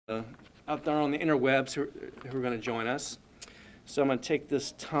out there on the interwebs who are going to join us. So I'm going to take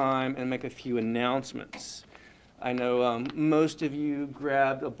this time and make a few announcements. I know most of you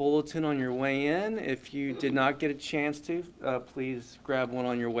grabbed a bulletin on your way in. If you did not get a chance to, please grab one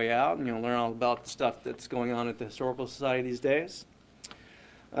on your way out, and you'll learn all about the stuff that's going on at the Historical Society these days.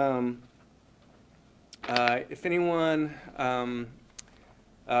 If anyone,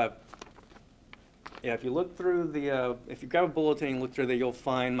 if you look through the, if you grab a bulletin and look through there, you'll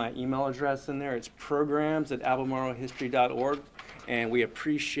find my email address in there. It's programs@albemarlehistory.org, and we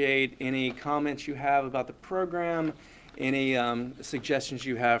appreciate any comments you have about the program, any suggestions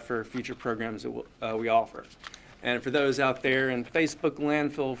you have for future programs that we offer. And for those out there in Facebook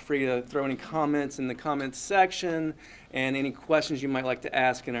land, feel free to throw any comments in the comments section and any questions you might like to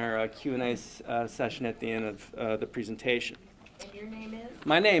ask in our Q&A session at the end of the presentation. And your name is?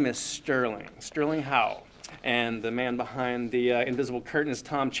 My name is Sterling Howell, and the man behind the invisible curtain is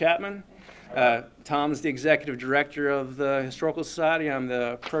Tom Chapman. Tom's the executive director of the Historical Society. I'm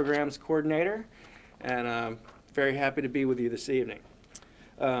the programs coordinator, and I'm very happy to be with you this evening.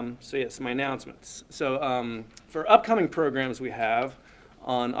 So yes, my announcements. So for upcoming programs we have,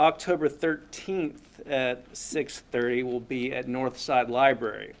 on October 13th at 6:30, we'll be at Northside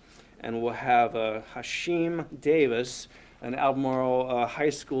Library, and we'll have Hashim Davis, an Albemarle High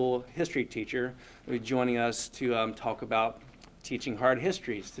School history teacher, will be joining us to talk about teaching hard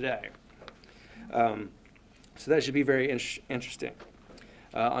histories today. So that should be very interesting.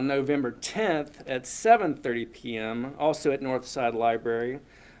 On November 10th at 7:30 p.m., also at Northside Library,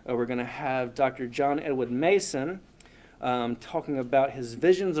 we're going to have Dr. John Edward Mason talking about his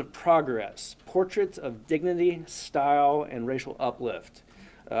visions of progress, portraits of dignity, style, and racial uplift.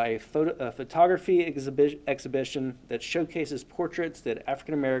 A photography exhibition that showcases portraits that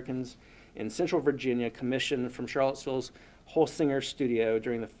African Americans in Central Virginia commissioned from Charlottesville's Holsinger studio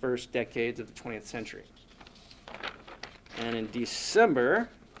during the first decades of the 20th century. And in December,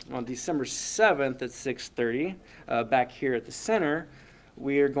 on December 7th at 6:30, back here at the center,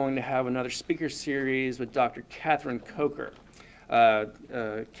 we are going to have another speaker series with Dr. Catherine Coker.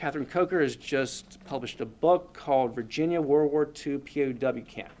 Catherine Coker has just published a book called Virginia World War II POW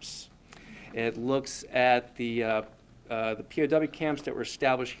Camps. It looks at the POW camps that were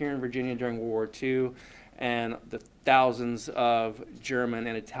established here in Virginia during World War II and the thousands of German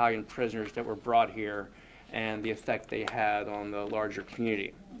and Italian prisoners that were brought here and the effect they had on the larger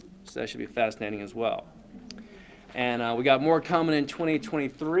community. So that should be fascinating as well. And we got more coming in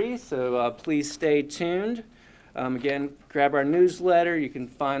 2023, so please stay tuned. Again, grab our newsletter. You can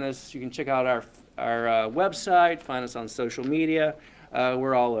find us, you can check out our website, find us on social media.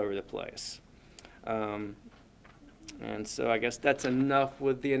 We're all over the place. And so I guess that's enough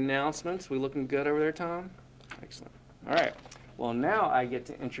with the announcements. We looking good over there, Tom? Excellent. All right. Well, now I get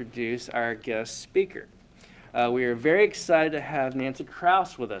to introduce our guest speaker. We are very excited to have Nancy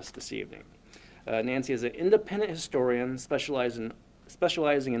Kraus with us this evening. Nancy is an independent historian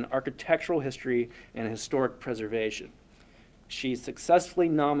specializing in architectural history and historic preservation. She successfully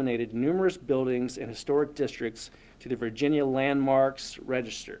nominated numerous buildings and historic districts to the Virginia Landmarks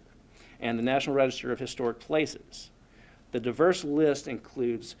Register and the National Register of Historic Places. The diverse list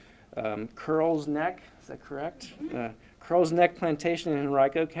includes Curl's Neck, is that correct? Curl's Neck Plantation in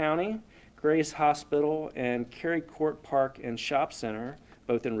Henrico County, Grace Hospital, and Cary Court Park and Shop Center,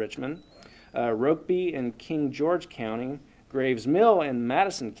 both in Richmond, Rokeby in King George County, Graves Mill in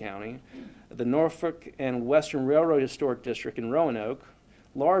Madison County, the Norfolk and Western Railroad Historic District in Roanoke,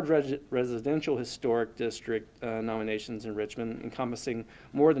 large residential historic district nominations in Richmond, encompassing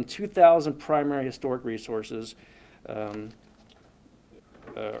more than 2,000 primary historic resources,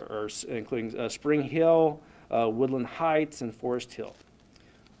 including Spring Hill, Woodland Heights, and Forest Hill.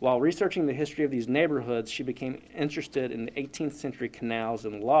 While researching the history of these neighborhoods, she became interested in the 18th century canals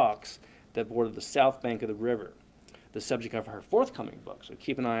and locks that bordered the south bank of the river, the subject of her forthcoming book, so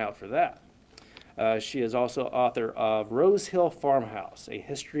keep an eye out for that. She is also author of Rose Hill Farmhouse, a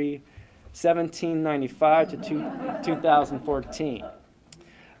history 1795 to 2014.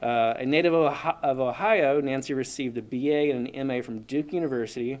 A native of Ohio, Nancy received a BA and an MA from Duke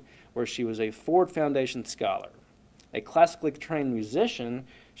University, where she was a Ford Foundation Scholar. A classically trained musician,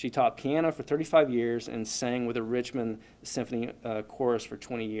 she taught piano for 35 years and sang with the Richmond Symphony Chorus for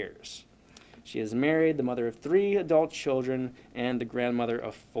 20 years. She is married, the mother of 3 adult children, and the grandmother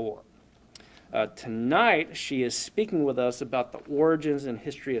of 4. Tonight, she is speaking with us about the origins and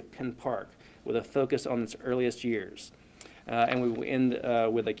history of Penn Park, with a focus on its earliest years. And we will end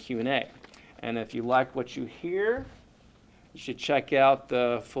with a Q&A. And if you like what you hear, you should check out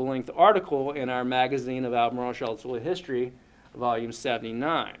the full-length article in our magazine of Albemarle Charlottesville history volume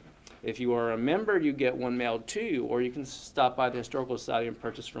 79. If you are a member, you get one mailed to you, or you can stop by the Historical Society and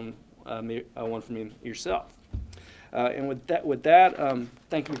purchase from one from me yourself. And with that,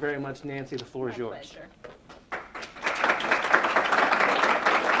 thank you very much, Nancy. The floor is yours. Pleasure.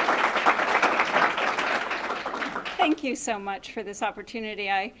 Thank you so much for this opportunity.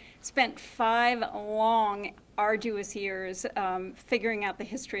 I spent 5 long, arduous years figuring out the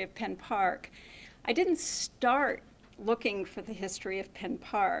history of Penn Park. I didn't start looking for the history of Penn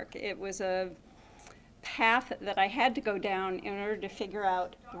Park. It was a path that I had to go down in order to figure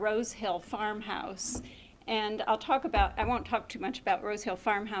out Rose Hill Farmhouse. And I won't talk too much about Rose Hill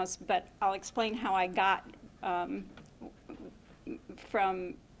Farmhouse, but I'll explain how I got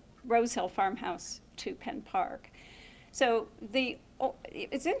from Rose Hill Farmhouse to Penn Park. So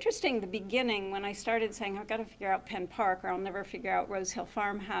it's interesting, the beginning, when I started saying, I've got to figure out Penn Park or I'll never figure out Rose Hill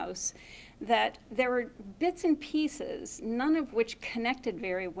Farmhouse, that there were bits and pieces, none of which connected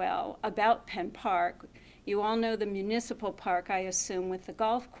very well about Penn Park. You all know the municipal park, I assume, with the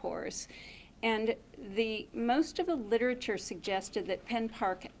golf course. And most of the literature suggested that Penn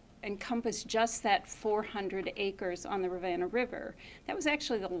Park encompassed just that 400 acres on the Ravenna River. That was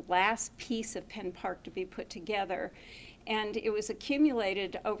actually the last piece of Penn Park to be put together. And it was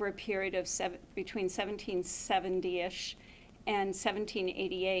accumulated over a period of between 1770-ish and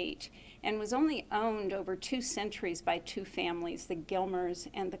 1788, and was only owned over 2 centuries by 2 families, the Gilmers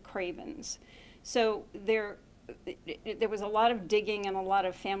and the Cravens. So there was a lot of digging and a lot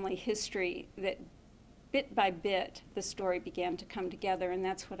of family history that bit by bit the story began to come together, and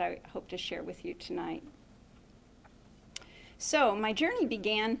that's what I hope to share with you tonight. So my journey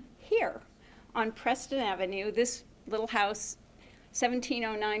began here on Preston Avenue, this little house,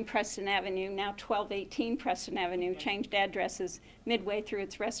 1709 Preston Avenue, now 1218 Preston Avenue, changed addresses midway through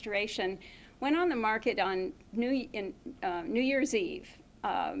its restoration, went on the market on New Year's Eve,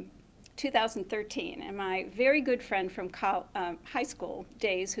 2013, and my very good friend from high school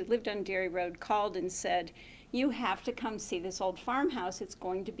days who lived on Dairy Road called and said, you have to come see this old farmhouse, it's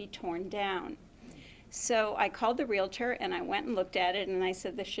going to be torn down. So I called the realtor and I went and looked at it and I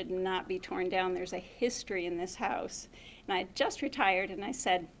said, this should not be torn down, there's a history in this house. And I had just retired and I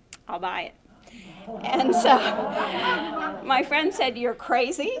said, I'll buy it. And so my friend said, you're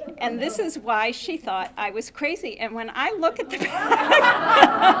crazy, and this is why she thought I was crazy. And when I look at the back,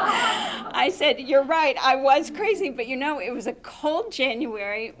 I said, you're right, I was crazy, but you know, it was a cold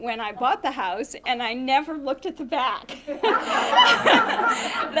January when I bought the house, and I never looked at the back.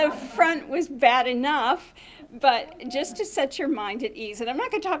 The front was bad enough, but just to set your mind at ease, and I'm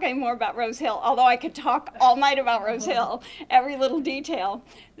not going to talk any more about Rose Hill, although I could talk all night about Rose Hill, every little detail.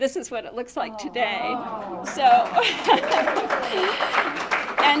 This is what it looks like today. So,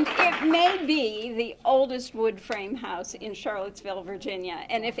 and it may be the oldest wood frame house in Charlottesville, Virginia.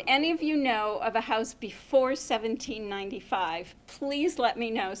 And if any of you know of a house before 1795, please let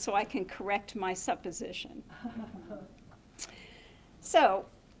me know so I can correct my supposition. So,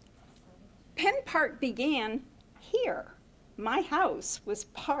 Penn Park began here. My house was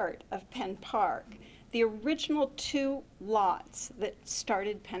part of Penn Park, the original 2 lots that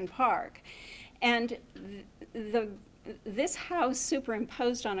started Penn Park. And this house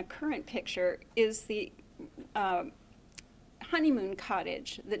superimposed on a current picture is the honeymoon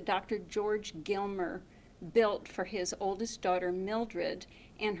cottage that Dr. George Gilmer built for his oldest daughter Mildred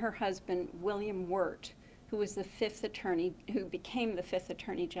and her husband William Wirt, who was the 5th attorney, who became the 5th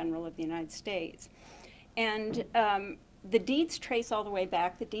Attorney General of the United States. And the deeds trace all the way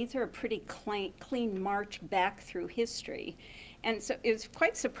back. The deeds are a pretty clean march back through history. And so it was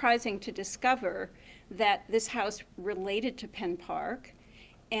quite surprising to discover that this house related to Penn Park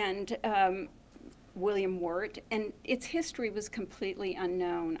and William Wirt, and its history was completely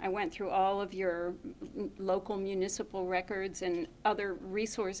unknown. I went through all of your local municipal records and other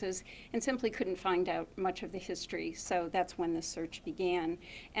resources and simply couldn't find out much of the history, so that's when the search began.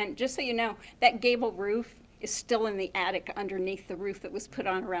 And just so you know, that gable roof is still in the attic underneath the roof that was put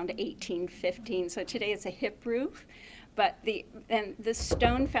on around 1815, so today it's a hip roof. But the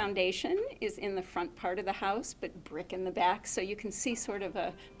stone foundation is in the front part of the house, but brick in the back, so you can see sort of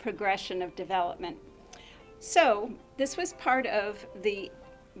a progression of development. So this was part of the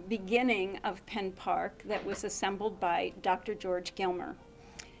beginning of Penn Park that was assembled by Dr. George Gilmer.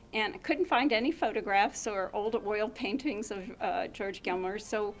 And I couldn't find any photographs or old oil paintings of George Gilmer,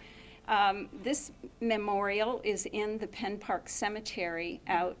 so this memorial is in the Penn Park Cemetery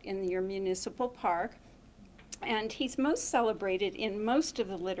out in your municipal park. And he's most celebrated in most of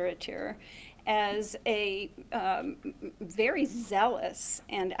the literature as a very zealous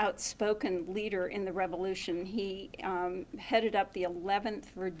and outspoken leader in the Revolution. He headed up the 11th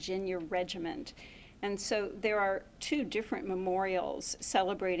Virginia Regiment. And so there are two different memorials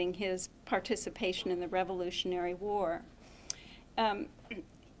celebrating his participation in the Revolutionary War.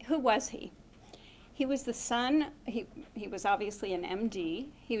 Who was he? He was the son, he was obviously an MD.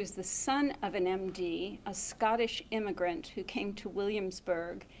 He was the son of an MD, a Scottish immigrant who came to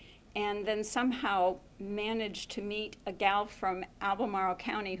Williamsburg and then somehow managed to meet a gal from Albemarle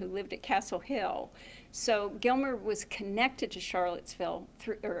County who lived at Castle Hill. So Gilmer was connected to Charlottesville,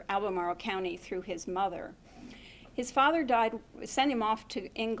 or Albemarle County, through his mother. His father died, sent him off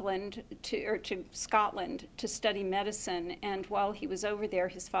to England, to Scotland to study medicine, and while he was over there,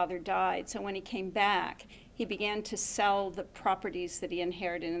 his father died. So when he came back, he began to sell the properties that he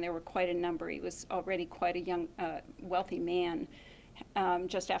inherited, and there were quite a number. He was already quite a young, wealthy man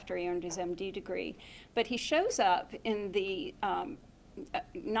just after he earned his MD degree. But he shows up in the,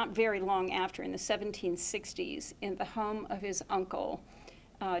 not very long after, in the 1760s, in the home of his uncle,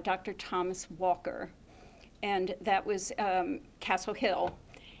 Dr. Thomas Walker. And that was Castle Hill.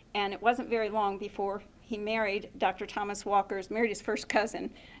 And it wasn't very long before he married married his first cousin,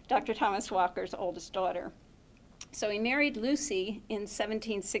 Dr. Thomas Walker's oldest daughter. So he married Lucy in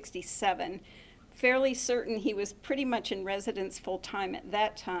 1767. Fairly certain he was pretty much in residence full-time at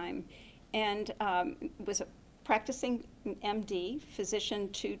that time, and was a practicing MD,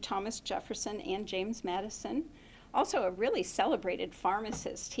 physician to Thomas Jefferson and James Madison. Also a really celebrated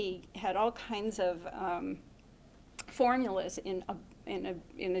pharmacist. He had all kinds of formulas in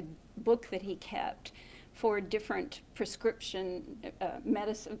a book that he kept for different prescription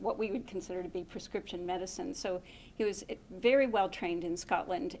medicine, what we would consider to be prescription medicine. So he was very well trained in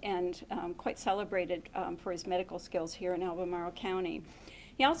Scotland and quite celebrated for his medical skills here in Albemarle County.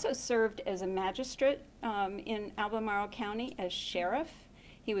 He also served as a magistrate in Albemarle County as sheriff.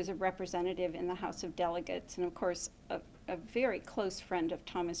 He was a representative in the House of Delegates, and of course a very close friend of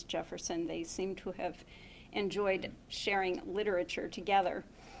Thomas Jefferson. They seem to have enjoyed sharing literature together.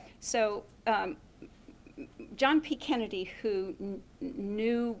 So John P. Kennedy, who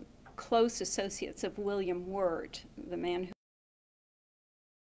knew close associates of William Wirt, the man who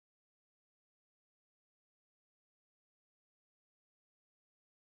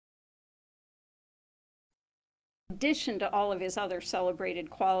in addition to all of his other celebrated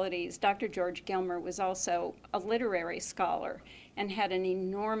qualities, Dr. George Gilmer was also a literary scholar and had an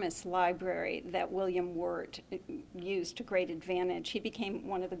enormous library that William Wirt used to great advantage. He became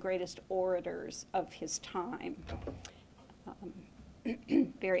one of the greatest orators of his time,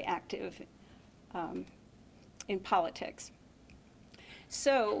 very active in politics.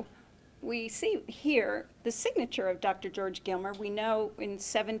 So we see here the signature of Dr. George Gilmer. We know in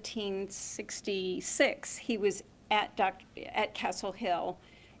 1766 he was at Castle Hill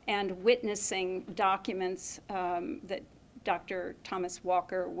and witnessing documents that Dr. Thomas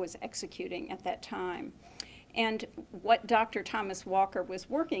Walker was executing at that time. And what Dr. Thomas Walker was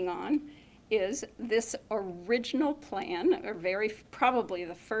working on is this original plan, or very probably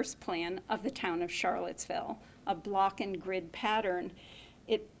the first plan of the town of Charlottesville, a block and grid pattern.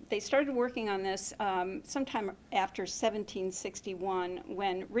 They started working on this sometime after 1761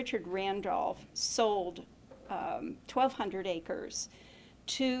 when Richard Randolph sold 1,200 acres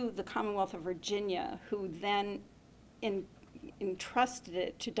to the Commonwealth of Virginia, who then entrusted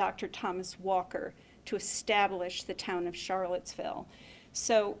it to Dr. Thomas Walker to establish the town of Charlottesville.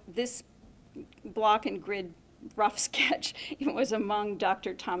 So this block and grid rough sketch was among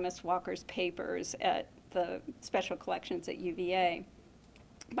Dr. Thomas Walker's papers at the special collections at UVA.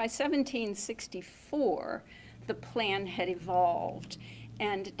 By 1764, the plan had evolved,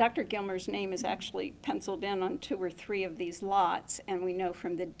 and Dr. Gilmer's name is actually penciled in on 2 or 3 of these lots, and we know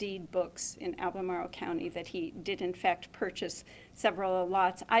from the deed books in Albemarle County that he did in fact purchase several of the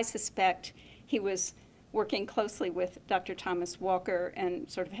lots. I suspect he was working closely with Dr. Thomas Walker and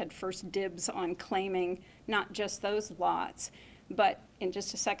sort of had first dibs on claiming not just those lots, but in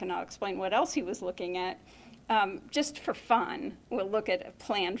just a second I'll explain what else he was looking at. Just for fun, we'll look at a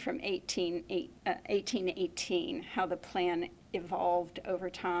plan from 1818, how the plan evolved over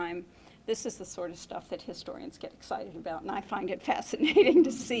time. This is the sort of stuff that historians get excited about, and I find it fascinating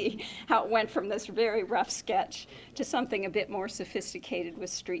to see how it went from this very rough sketch to something a bit more sophisticated with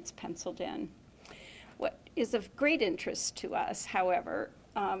streets penciled in. What is of great interest to us, however,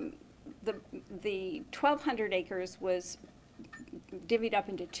 the 1,200 acres was divvied up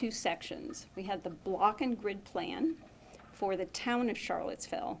into 2 sections. We had the block and grid plan for the town of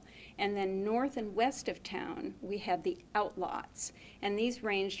Charlottesville. And then north and west of town, we have the outlots. And these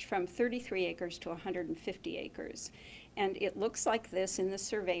ranged from 33 acres to 150 acres. And it looks like this in the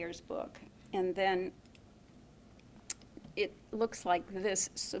surveyor's book. And then it looks like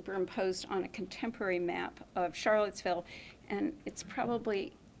this superimposed on a contemporary map of Charlottesville. And it's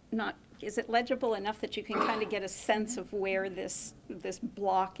probably not, is it legible enough that you can kind of get a sense of where this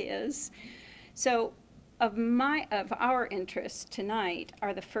block is? So of our interest tonight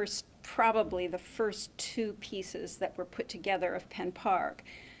are probably the first two pieces that were put together of Penn Park.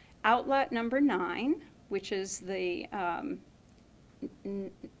 Outlot number 9, which is the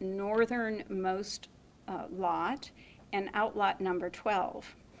northernmost lot, and outlot number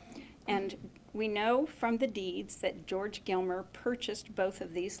 12. And we know from the deeds that George Gilmer purchased both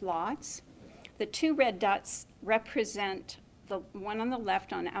of these lots. The two red dots represent, the one on the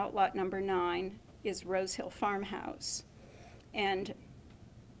left on outlot number 9 is Rose Hill Farmhouse. And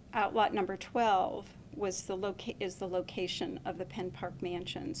outlot number 12 is the location of the Penn Park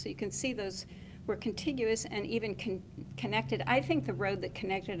Mansion. So you can see those were contiguous and even connected. I think the road that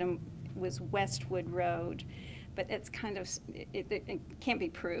connected them was Westwood Road, but it's kind of, it can't be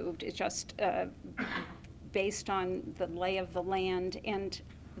proved. It's just based on the lay of the land and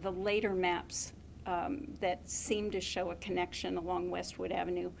the later maps that seem to show a connection along Westwood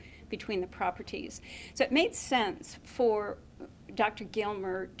Avenue between the properties. So it made sense for Dr.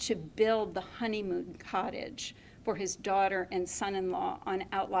 Gilmer to build the honeymoon cottage for his daughter and son-in-law on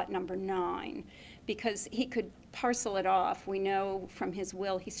outlot number 9, because he could parcel it off. We know from his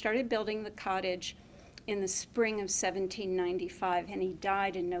will he started building the cottage in the spring of 1795, and he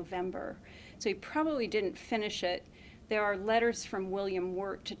died in November. So he probably didn't finish it. There are letters from William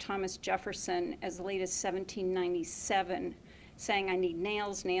Wirt to Thomas Jefferson as late as 1797 saying, I need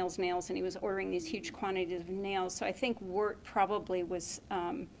nails, nails, nails, and he was ordering these huge quantities of nails. So I think Wirt probably was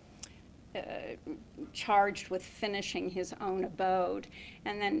charged with finishing his own abode.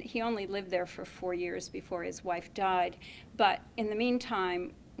 And then he only lived there for 4 years before his wife died. But in the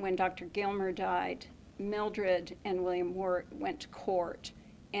meantime, when Dr. Gilmer died, Mildred and William Wirt went to court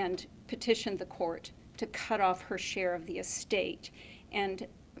and petitioned the court to cut off her share of the estate. And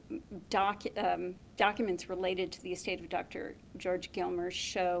documents related to the estate of Dr. George Gilmer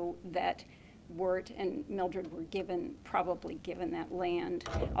show that Wirt and Mildred were probably given that land,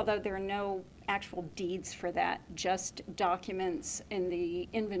 although there are no actual deeds for that, just documents in the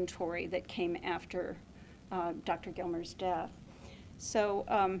inventory that came after Dr. Gilmer's death. So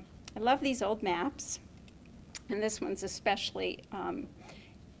I love these old maps, and this one's especially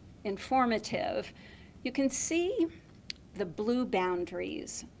informative. You can see the blue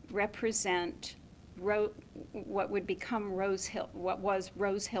boundaries represent what would become Rose Hill, what was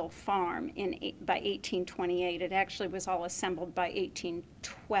Rose Hill Farm by 1828. It actually was all assembled by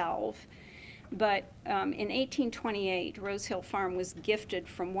 1812. But in 1828, Rose Hill Farm was gifted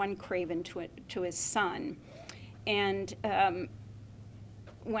from one Craven to his son. And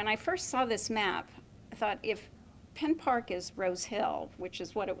when I first saw this map, I thought, if Penn Park is Rose Hill, which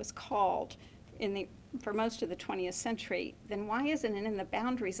is what it was called for most of the 20th century, then why isn't it in the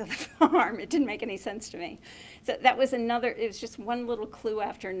boundaries of the farm? It didn't make any sense to me. So that was it was just one little clue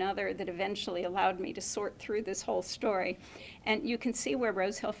after another that eventually allowed me to sort through this whole story. And you can see where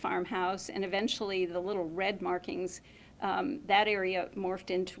Rose Hill Farmhouse and eventually the little red markings, that area morphed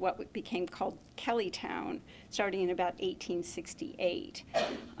into what became called Kellytown, starting in about 1868,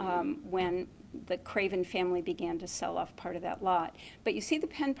 when the Craven family began to sell off part of that lot. But you see the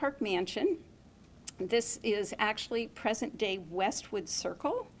Penn Park Mansion. This is actually present-day Westwood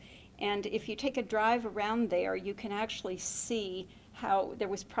Circle, and if you take a drive around there, you can actually see how there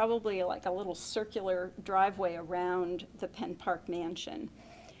was probably like a little circular driveway around the Penn Park Mansion.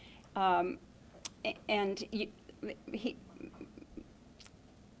 Penn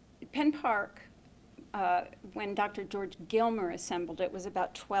Park, when Dr. George Gilmer assembled it, was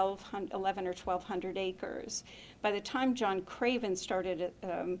about 11 or 1,200 acres. By the time John Craven started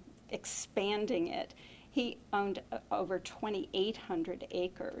expanding it, he owned over 2,800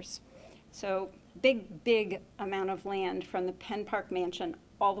 acres. So big amount of land from the Penn Park Mansion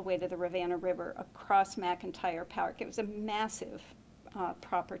all the way to the Ravenna River across McIntyre Park. It was a massive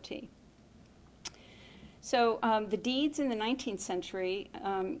property. So the deeds in the 19th century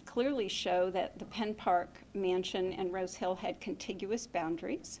clearly show that the Penn Park Mansion and Rose Hill had contiguous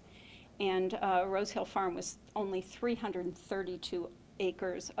boundaries, and Rose Hill Farm was only 332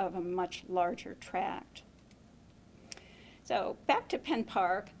 acres of a much larger tract. So back to Penn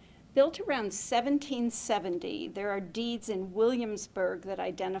Park. Built around 1770, there are deeds in Williamsburg that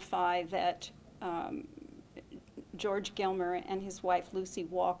identify that George Gilmer and his wife Lucy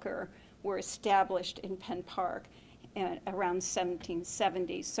Walker were established in Penn Park around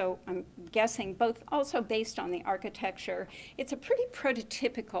 1770. So I'm guessing both also based on the architecture. It's a pretty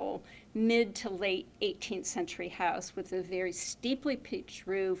prototypical mid to late 18th century house with a very steeply pitched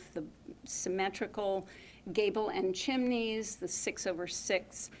roof, the symmetrical gable end chimneys, the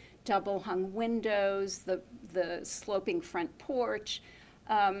 6/6 double hung windows, the sloping front porch,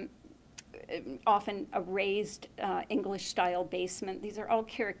 often a raised English style basement. These are all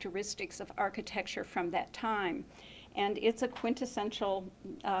characteristics of architecture from that time. And it's a quintessential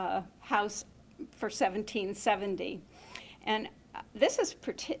house for 1770. And this is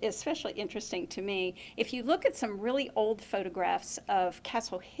especially interesting to me. If you look at some really old photographs of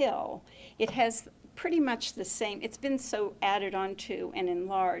Castle Hill, it has pretty much the same. It's been so added onto and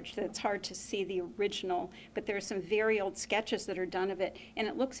enlarged that it's hard to see the original, but there are some very old sketches that are done of it, and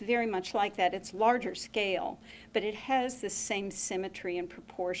it looks very much like that. It's larger scale, but it has the same symmetry and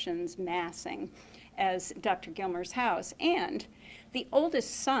proportions, massing, as Dr. Gilmer's house. And the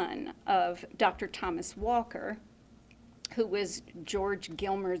oldest son of Dr. Thomas Walker, who was George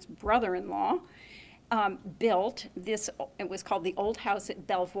Gilmer's brother-in-law, built this. It was called the Old House at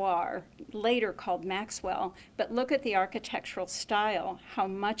Belvoir, later called Maxwell. But look at the architectural style, how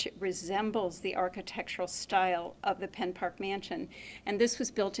much it resembles the architectural style of the Penn Park Mansion. And this was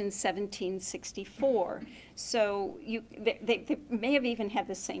built in 1764. So they may have even had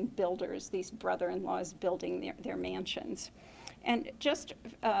the same builders, these brother-in-laws building their mansions. And just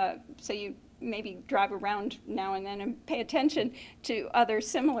so you maybe drive around now and then and pay attention to other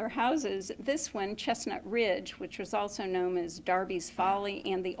similar houses. This one, Chestnut Ridge, which was also known as Darby's Folly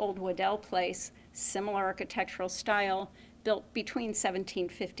and the Old Waddell Place, similar architectural style, built between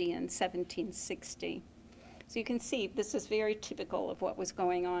 1750 and 1760. So you can see this is very typical of what was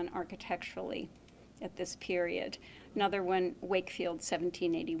going on architecturally at this period. Another one, Wakefield,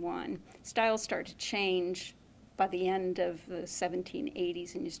 1781. Styles start to change by the end of the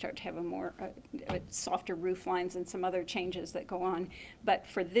 1780s, and you start to have a more softer roof lines and some other changes that go on. But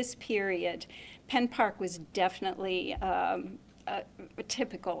for this period, Penn Park was definitely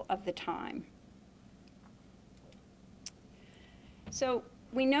typical of the time. So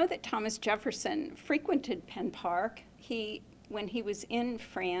we know that Thomas Jefferson frequented Penn Park. When he was in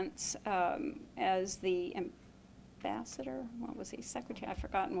France as the ambassador, what was he, secretary? I've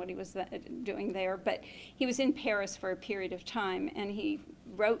forgotten what he was doing there, but he was in Paris for a period of time, and he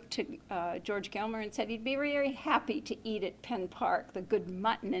wrote to George Gilmer and said he'd be very, very happy to eat at Penn Park the good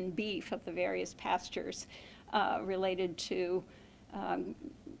mutton and beef of the various pastures related to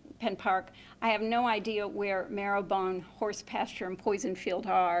Penn Park. I have no idea where Marrowbone, Horse Pasture, and Poison Field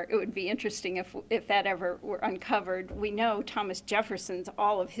are. It would be interesting if that ever were uncovered. We know Thomas Jefferson's,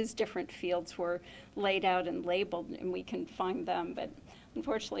 all of his different fields were laid out and labeled, and we can find them, but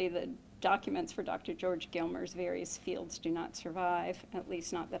unfortunately the documents for Dr. George Gilmer's various fields do not survive, at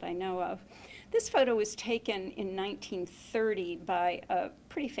least not that I know of. This photo was taken in 1930 by a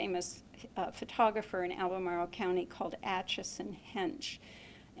pretty famous photographer in Albemarle County called Atchison Hench.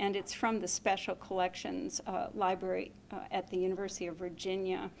 And it's from the Special Collections Library at the University of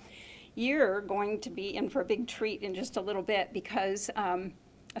Virginia. You're going to be in for a big treat in just a little bit, because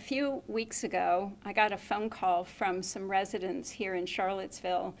a few weeks ago, I got a phone call from some residents here in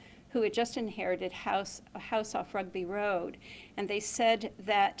Charlottesville who had just inherited a house off Rugby Road. And they said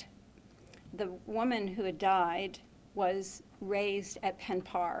that the woman who had died was raised at Penn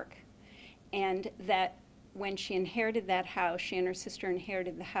Park, and that when she inherited that house, she and her sister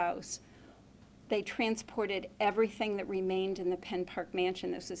inherited the house, they transported everything that remained in the Penn Park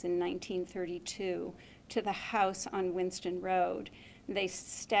Mansion, this was in 1932, to the house on Winston Road. They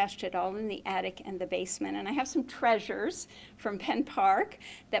stashed it all in the attic and the basement. And I have some treasures from Penn Park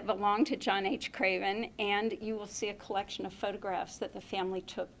that belong to John H. Craven, and you will see a collection of photographs that the family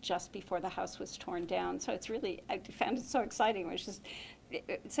took just before the house was torn down. So it's really, I found it so exciting. It was just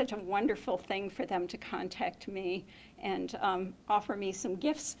it's such a wonderful thing for them to contact me and offer me some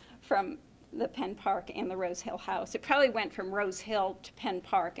gifts from the Penn Park and the Rose Hill house. It probably went from Rose Hill to Penn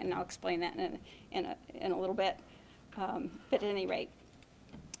Park, and I'll explain that in a little bit. But at any rate,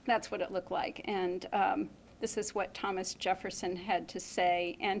 that's what it looked like. And this is what Thomas Jefferson had to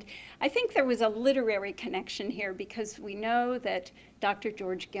say. And I think there was a literary connection here, because we know that Dr.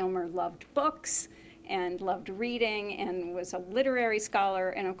 George Gilmer loved books and loved reading and was a literary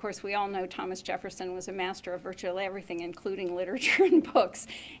scholar. And of course, we all know Thomas Jefferson was a master of virtually everything, including literature and books.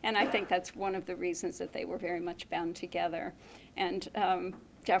 And I think that's one of the reasons that they were very much bound together. And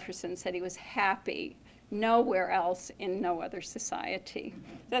Jefferson said he was happy nowhere else in no other society.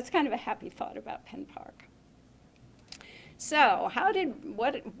 That's kind of a happy thought about Penn Park. So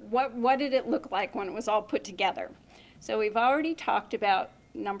what did it look like when it was all put together? So we've already talked about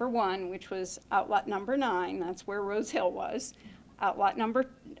number 1, which was outlot number 9, that's where Rose Hill was. Outlot number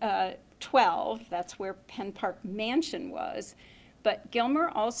 12, that's where Penn Park Mansion was. But Gilmer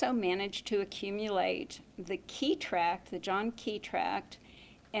also managed to accumulate the Key Tract, the John Key Tract,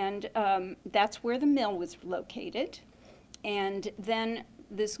 and that's where the mill was located. And then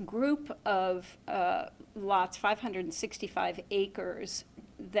this group of lots, 565 acres,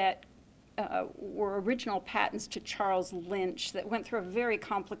 that were original patents to Charles Lynch that went through a very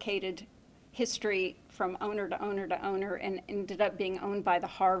complicated history from owner to owner to owner and ended up being owned by the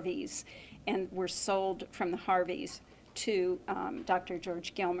Harveys and were sold from the Harveys to Dr.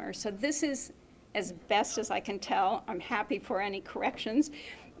 George Gilmer. So this is, as best as I can tell, I'm happy for any corrections,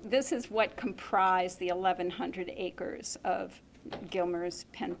 this is what comprised the 1,100 acres of Gilmer's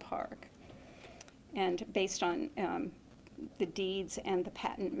Penn Park. And based on the deeds and the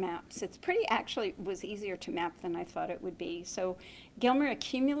patent maps, it's pretty, actually was easier to map than I thought it would be. So Gilmer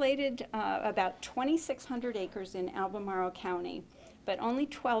accumulated about 2,600 acres in Albemarle County, but only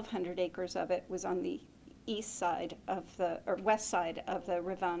 1,200 acres of it was on the east side of the, or west side of the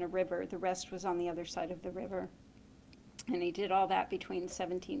Rivanna River. The rest was on the other side of the river. And he did all that between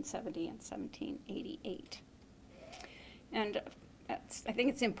 1770 and 1788. And I think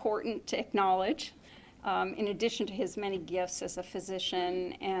it's important to acknowledge, in addition to his many gifts as a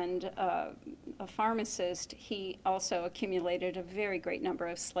physician and a pharmacist, he also accumulated a very great number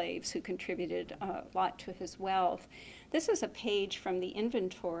of slaves who contributed a lot to his wealth. This is a page from the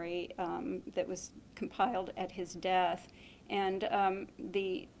inventory that was compiled at his death. And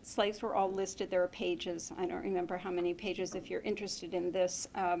the slaves were all listed. There are pages. I don't remember how many pages. If you're interested in this,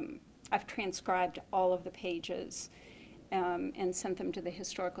 I've transcribed all of the pages and sent them to the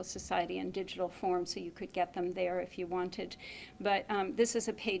Historical Society in digital form so you could get them there if you wanted. But this is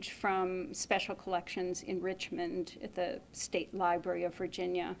a page from Special Collections in Richmond at the State Library of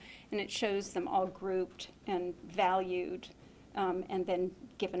Virginia. And it shows them all grouped and valued and then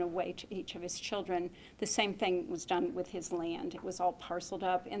given away to each of his children. The same thing was done with his land. It was all parceled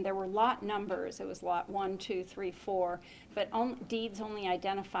up, and there were lot numbers. It was lot 1, 2, 3, 4, but deeds only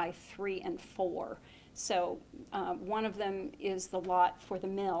identify 3 and 4. So one of them is the lot for the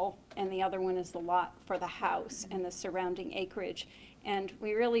mill, and the other one is the lot for the house and the surrounding acreage. And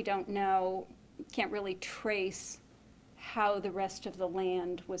we really don't know, can't really trace how the rest of the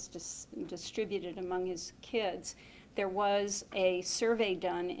land was distributed among his kids. There was a survey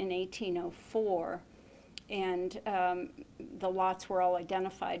done in 1804, and the lots were all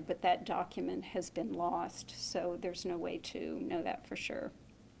identified, but that document has been lost, so there's no way to know that for sure.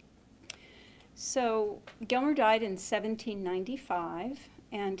 So Gilmer died in 1795,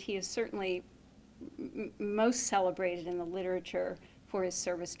 and he is certainly most celebrated in the literature for his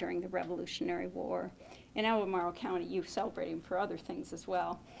service during the Revolutionary War. In Albemarle County, you celebrate him for other things as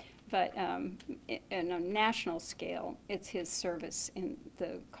well. But in a national scale, it's his service in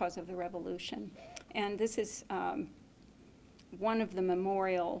the cause of the Revolution. And this is one of the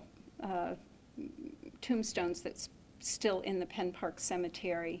memorial tombstones that's still in the Penn Park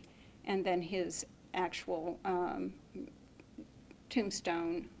Cemetery, and then his actual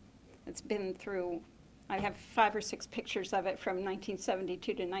tombstone that's been through, I have 5 or 6 pictures of it from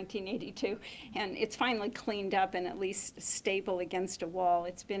 1972 to 1982, and it's finally cleaned up and at least stable against a wall.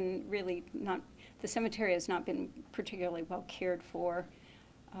 It's been really not, the cemetery has not been particularly well cared for.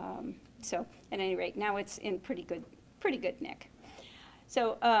 So at any rate, now it's in pretty good nick.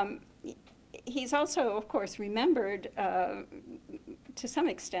 So he's also, of course, remembered to some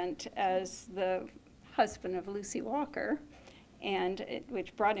extent as the husband of Lucy Walker, and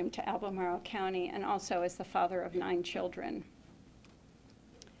which brought him to Albemarle County, and also as the father of 9 children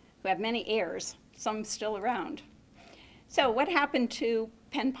who have many heirs, some still around. So what happened to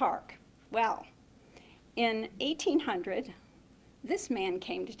Penn Park? Well, in 1800, this man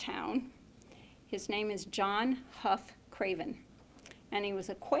came to town. His name is John Huff Craven, and he was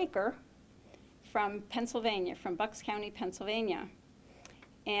a Quaker from Pennsylvania, from Bucks County, Pennsylvania.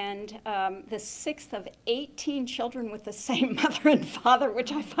 And the 6th of 18 children with the same mother and father,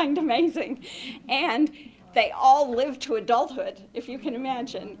 which I find amazing. And they all lived to adulthood, if you can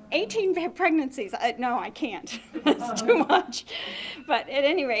imagine. 18 pregnancies. No, I can't. That's too much. But at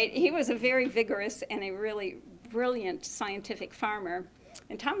any rate, he was a very vigorous and a really brilliant scientific farmer.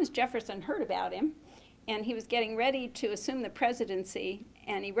 And Thomas Jefferson heard about him, and he was getting ready to assume the presidency.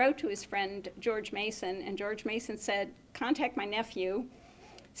 And he wrote to his friend George Mason, and George Mason said, contact my nephew,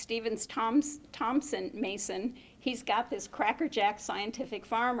 Stevens Thompson Mason. He's got this crackerjack scientific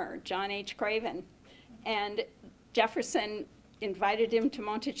farmer, John H. Craven. And Jefferson invited him to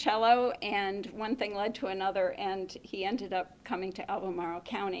Monticello, and one thing led to another, and he ended up coming to Albemarle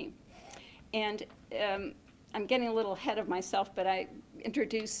County. And I'm getting a little ahead of myself, but I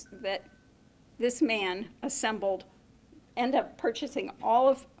introduce that this man ended up purchasing all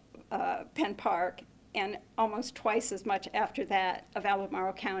of Penn Park and almost twice as much after that of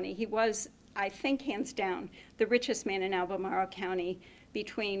Albemarle County. He was, I think, hands down, the richest man in Albemarle County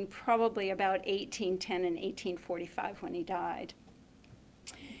between probably about 1810 and 1845 when he died.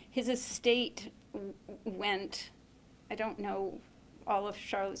 His estate went, I don't know all of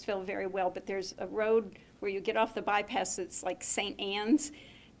Charlottesville very well, but there's a road where you get off the bypass, it's like St. Anne's.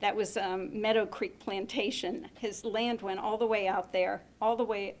 That was Meadow Creek Plantation. His land went all the way out there, all the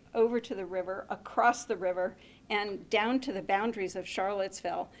way over to the river, across the river, and down to the boundaries of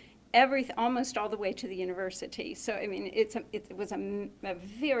Charlottesville, almost all the way to the university. So, I mean, it was a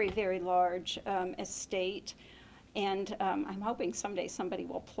very, very large estate, and I'm hoping someday somebody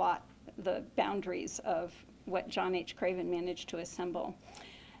will plot the boundaries of what John H. Craven managed to assemble.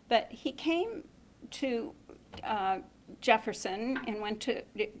 But he came to Jefferson and went to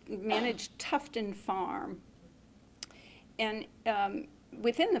manage Tufton Farm. And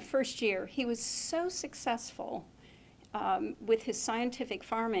within the first year, he was so successful with his scientific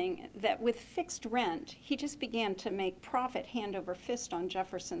farming that with fixed rent, he just began to make profit hand over fist on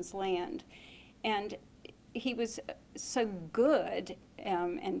Jefferson's land. And he was so good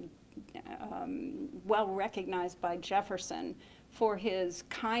and well recognized by Jefferson for his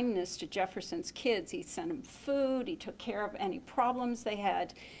kindness to Jefferson's kids. He sent them food, he took care of any problems they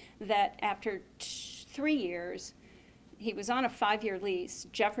had, that after 3 years, he was on a 5-year lease.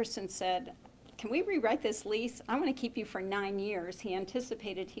 Jefferson said, "Can we rewrite this lease? I want to keep you for 9 years." He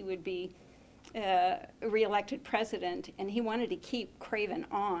anticipated he would be reelected president, and he wanted to keep Craven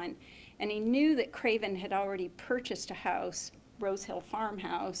on. And he knew that Craven had already purchased a house, Rose Hill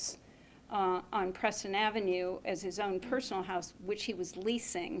Farmhouse, on Preston Avenue as his own personal house, which he was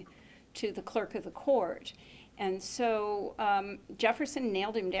leasing to the clerk of the court. And so Jefferson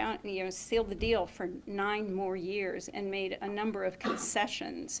nailed him down, sealed the deal for 9 more years and made a number of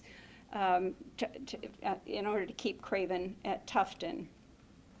concessions in order to keep Craven at Tufton.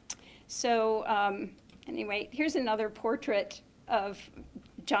 So anyway, here's another portrait of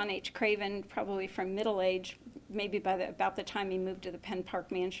John H. Craven, probably from middle age, maybe by about the time he moved to the Penn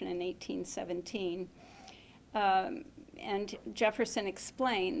Park Mansion in 1817. And Jefferson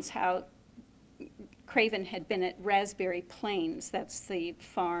explains how Craven had been at Raspberry Plains, that's the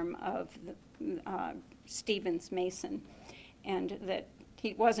farm of Stevens Mason, and that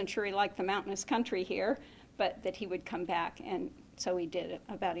he wasn't sure he liked the mountainous country here, but that he would come back, and so he did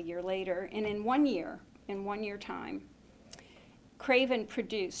about a year later. And in 1 year time, Craven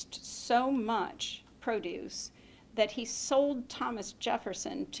produced so much produce that he sold Thomas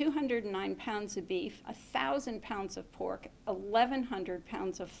Jefferson 209 pounds of beef, 1,000 pounds of pork, 1,100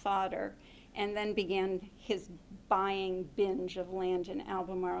 pounds of fodder, and then began his buying binge of land in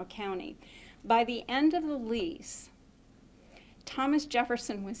Albemarle County. By the end of the lease, Thomas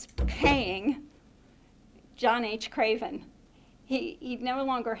Jefferson was paying John H. Craven. He no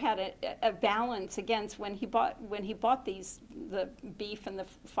longer had a balance against when he bought the beef and the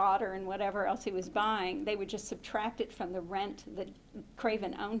fodder and whatever else he was buying. They would just subtract it from the rent that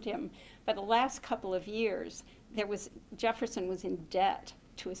Craven owed him. By the last couple of years, Jefferson was in debt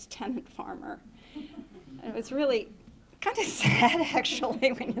to his tenant farmer. And it was really kind of sad,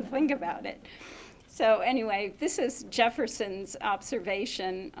 actually, when you think about it. So anyway, this is Jefferson's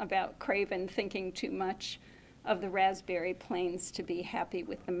observation about Craven thinking too much of the Raspberry Plains to be happy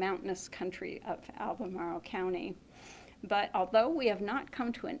with the mountainous country of Albemarle County. But although we have not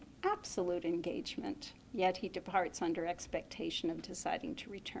come to an absolute engagement, yet he departs under expectation of deciding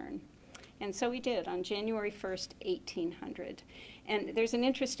to return. And so he did on January 1st, 1800. And there's an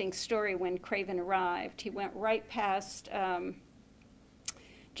interesting story when Craven arrived. He went right past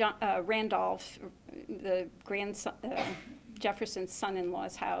Randolph, the grandson, Jefferson's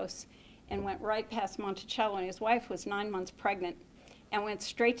son-in-law's house, and went right past Monticello, and his wife was 9 months pregnant, and went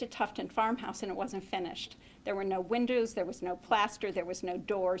straight to Tufton Farmhouse, and it wasn't finished. There were no windows, there was no plaster, there was no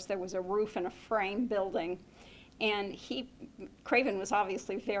doors, there was a roof and a frame building. And Craven was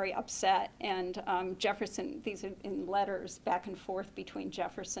obviously very upset, and Jefferson, these are in letters back and forth between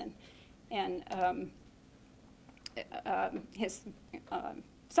Jefferson and his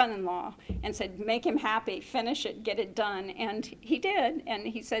son-in-law, and said, make him happy, finish it, get it done. And he did. And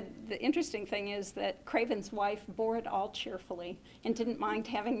he said the interesting thing is that Craven's wife bore it all cheerfully and didn't mind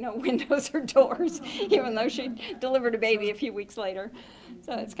having no windows or doors, even though she delivered a baby a few weeks later.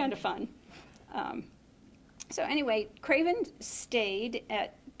 So it's kind of fun. So anyway, Craven stayed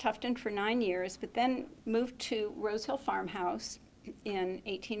at Tufton for 9 years, but then moved to Rose Hill Farmhouse in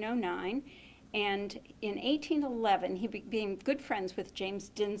 1809. And in 1811, he became good friends with James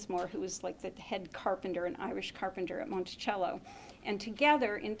Dinsmore, who was like the head carpenter, an Irish carpenter at Monticello. And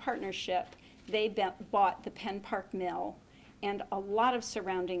together, in partnership, they bought the Penn Park Mill and a lot of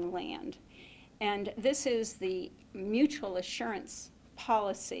surrounding land. And this is the mutual assurance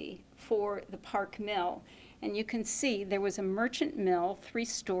policy for the Park Mill. And you can see there was a merchant mill, 3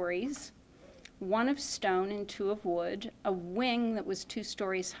 stories, 1 of stone and 2 of wood, a wing that was 2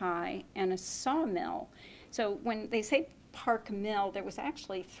 stories high, and a sawmill. So when they say Park Mill, there was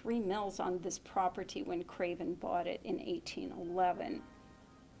actually 3 mills on this property when Craven bought it in 1811.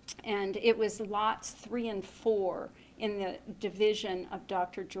 And it was lots 3 and 4 in the division of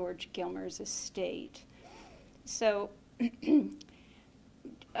Dr. George Gilmer's estate. So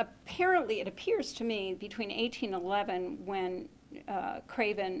apparently, it appears to me, between 1811, when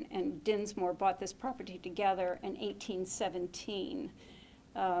Craven and Dinsmore bought this property together, and 1817,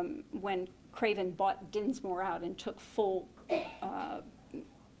 when Craven bought Dinsmore out and took full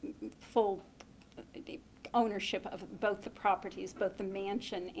ownership of both the properties, both the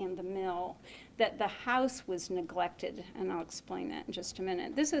mansion and the mill, that the house was neglected, and I'll explain that in just a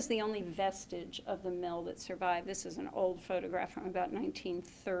minute. This is the only vestige of the mill that survived. This is an old photograph from about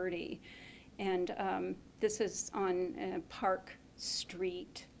 1930, and this is on Park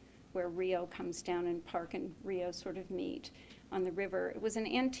Street, where Rio comes down, and Park and Rio sort of meet on the river. It was an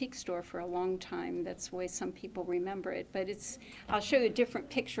antique store for a long time. That's the way some people remember it. But I'll show you a different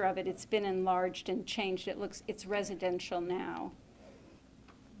picture of it. It's been enlarged and changed. It's residential now.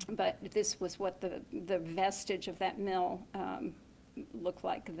 But this was what the vestige of that mill looked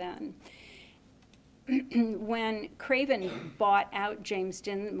like then. When Craven bought out James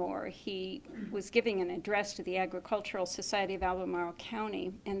Dinsmore, he was giving an address to the Agricultural Society of Albemarle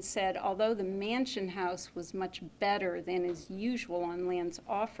County and said, although the mansion house was much better than is usual on lands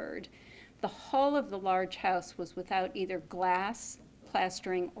offered, the hull of the large house was without either glass,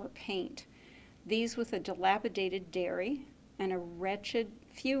 plastering, or paint. These with a dilapidated dairy and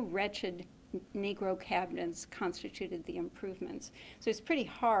few wretched Negro cabinets constituted the improvements. So it's pretty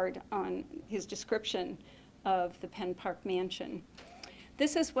hard on his description of the Penn Park Mansion.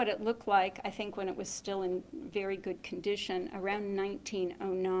 This is what it looked like, I think, when it was still in very good condition, around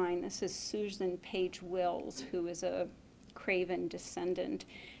 1909. This is Susan Page Wills, who is a Craven descendant.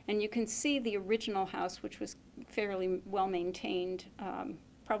 And you can see the original house, which was fairly well maintained,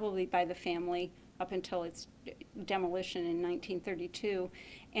 probably by the family, up until its demolition in 1932.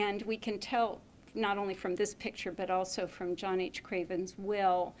 And we can tell, not only from this picture, but also from John H. Craven's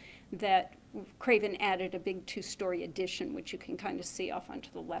will, that Craven added a big 2-story addition, which you can kind of see off onto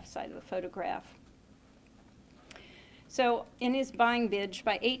the left side of the photograph. So in his buying bid,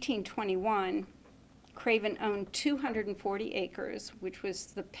 by 1821, Craven owned 240 acres, which was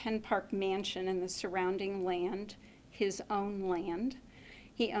the Penn Park Mansion and the surrounding land, his own land.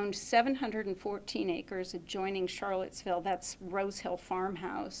 He owned 714 acres adjoining Charlottesville, that's Rose Hill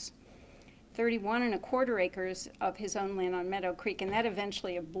Farmhouse, 31¼ acres of his own land on Meadow Creek, and that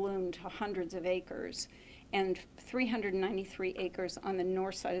eventually bloomed to hundreds of acres, and 393 acres on the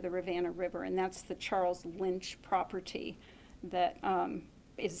north side of the Rivanna River, and that's the Charles Lynch property that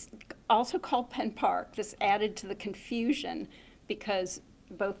is also called Penn Park. This added to the confusion because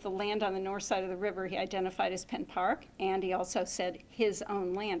both the land on the north side of the river he identified as Penn Park, and he also said his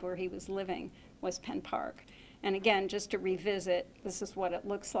own land where he was living was Penn Park. And again, just to revisit, this is what it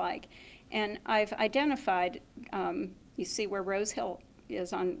looks like. And I've identified, you see where Rose Hill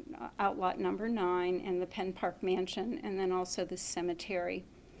is on outlot number 9, and the Penn Park Mansion, and then also the cemetery.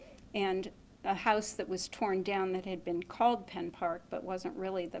 And a house that was torn down that had been called Penn Park, but wasn't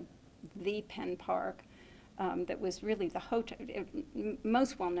really the Penn Park. That was really the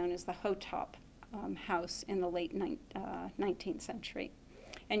most well known as the Hotop house in the late 19th century.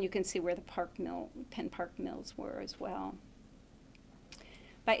 And you can see where the Penn Park mills were as well.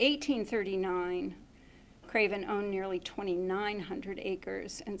 By 1839, Craven owned nearly 2,900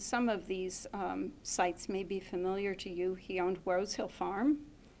 acres, and some of these sites may be familiar to you. He owned Rose Hill Farm,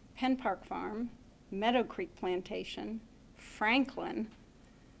 Penn Park Farm, Meadow Creek Plantation, Franklin,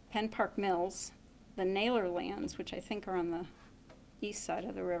 Penn Park Mills, the Naylor lands, which I think are on the east side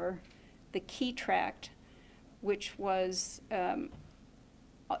of the river, the Key Tract, which was,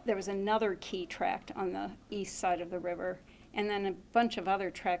 there was another Key Tract on the east side of the river, and then a bunch of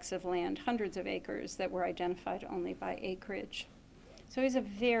other tracts of land, hundreds of acres that were identified only by acreage. So he's a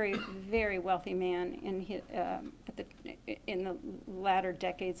very, very wealthy man in the latter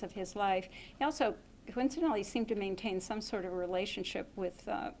decades of his life. He also coincidentally seemed to maintain some sort of relationship with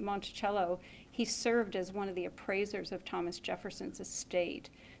Monticello. He served as one of the appraisers of Thomas Jefferson's estate.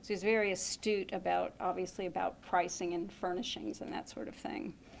 So he's very astute about, obviously, about pricing and furnishings and that sort of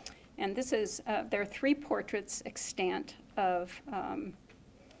thing. And this is, there are 3 portraits extant of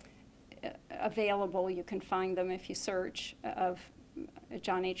available, you can find them if you search, of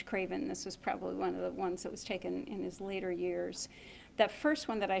John H. Craven. This was probably one of the ones that was taken in his later years. That first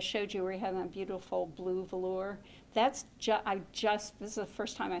one that I showed you where he had that beautiful blue velour, that's this is the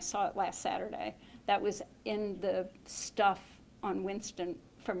first time I saw it last Saturday. That was in the stuff on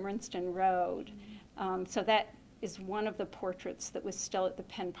from Winston Road. So that is one of the portraits that was still at the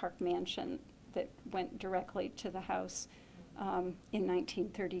Penn Park Mansion that went directly to the house in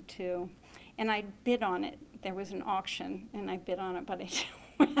 1932. And I bid on it. There was an auction, and I bid on it, but I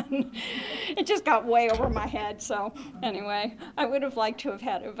didn't win. It just got way over my head, so anyway, I would have liked to have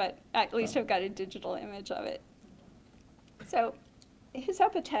had it, but at least I've got a digital image of it. So his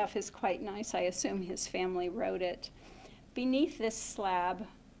epitaph is quite nice. I assume his family wrote it. Beneath this slab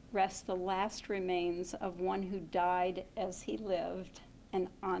rest the last remains of one who died as he lived, an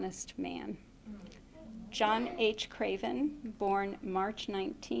honest man. John H. Craven, born March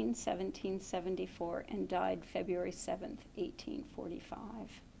 19, 1774, and died February 7,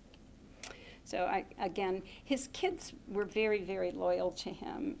 1845. So again, his kids were very, very loyal to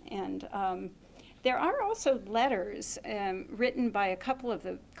him. And there are also letters written by a couple of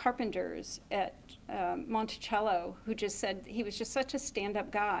the carpenters at Monticello who just said he was just such a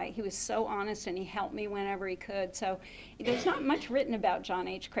stand-up guy. He was so honest, and he helped me whenever he could. So there's not much written about John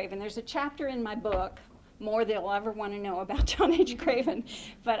H. Craven. There's a chapter in my book, more they'll ever want to know about John H. Craven,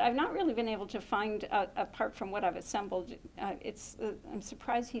 but I've not really been able to find, apart from what I've assembled, I'm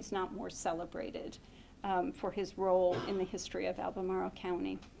surprised he's not more celebrated for his role in the history of Albemarle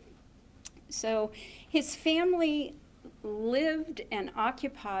County. So his family lived and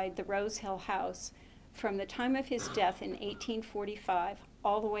occupied the Rose Hill house from the time of his death in 1845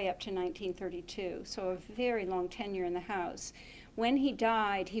 all the way up to 1932, so a very long tenure in the house. When he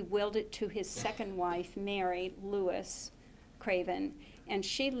died, he willed it to his second wife, Mary Lewis Craven, and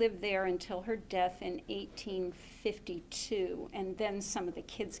she lived there until her death in 1852, and then some of the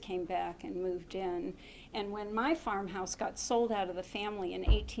kids came back and moved in. And when my farmhouse got sold out of the family in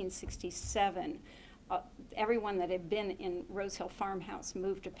 1867, everyone that had been in Rose Hill Farmhouse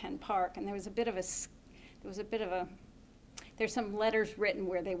moved to Penn Park, and there's some letters written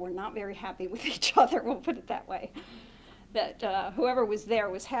where they were not very happy with each other, we'll put it that way. That whoever was there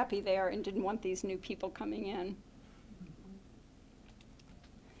was happy there and didn't want these new people coming in.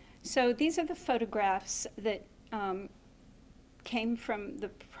 So these are the photographs that came from the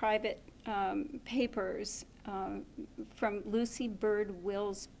private papers from Lucy Bird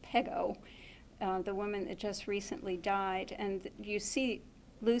Wills Pego, the woman that just recently died. And you see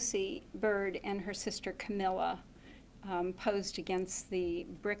Lucy Bird and her sister Camilla posed against the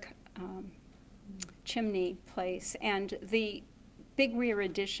brick chimney place, and the big rear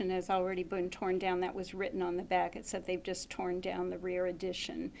addition has already been torn down. That was written on the back. It said they've just torn down the rear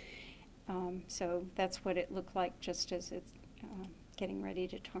addition. So that's what it looked like just as it's getting ready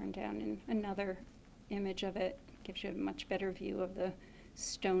to torn down. And another image of it gives you a much better view of the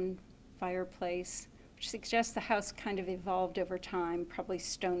stone fireplace, which suggests the house kind of evolved over time, probably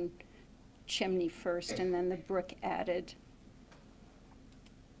stone chimney first and then the brick added.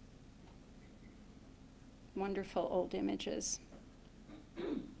 Wonderful old images.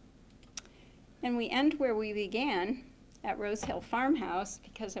 And we end where we began, at Rose Hill Farmhouse,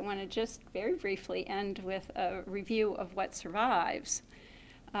 because I want to just very briefly end with a review of what survives.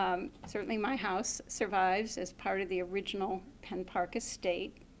 Certainly my house survives as part of the original Penn Park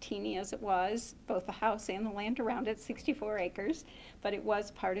estate, teeny as it was, both the house and the land around it, 64 acres, but it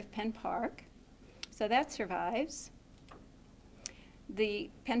was part of Penn Park. So that survives. The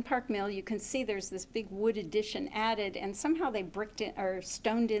Penn Park Mill, you can see there's this big wood addition added, and somehow they bricked it or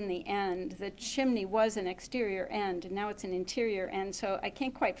stoned in the end. The chimney was an exterior end, and now it's an interior end, so I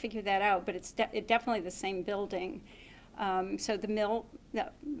can't quite figure that out, but it's definitely the same building. So the mill,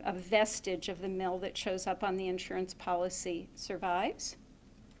 a vestige of the mill that shows up on the insurance policy survives.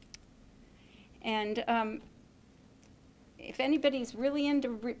 And if anybody's really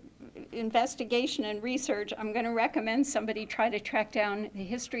into investigation and research, I'm going to recommend somebody try to track down the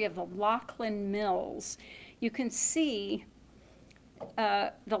history of the Lachlan Mills. You can see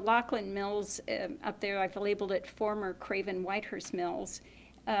the Lachlan Mills up there. I've labeled it former Craven Whitehurst Mills.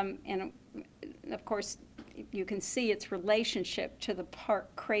 And of course, you can see its relationship to the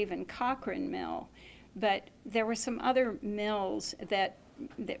Park Craven Cochrane Mill. But there were some other mills that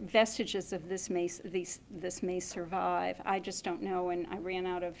vestiges of this may survive. I just don't know, and I ran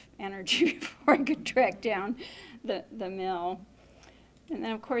out of energy before I could track down the mill. And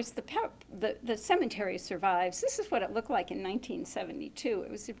then, of course, the cemetery survives. This is what it looked like in 1972.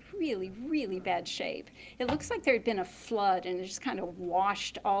 It was in really, really bad shape. It looks like there had been a flood, and it just kind of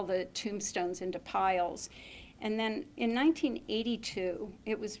washed all the tombstones into piles. And then in 1982,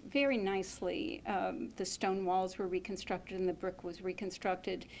 it was very nicely, the stone walls were reconstructed and the brick was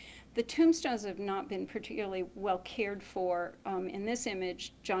reconstructed. The tombstones have not been particularly well cared for. In this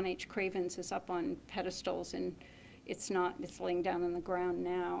image, John H. Craven's is up on pedestals, and it's laying down on the ground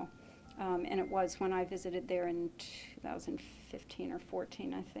now. And it was when I visited there in 2015 or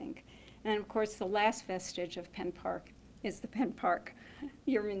 14, I think. And of course, the last vestige of Penn Park is the Penn Park,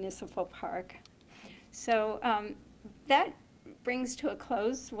 your municipal park. So that brings to a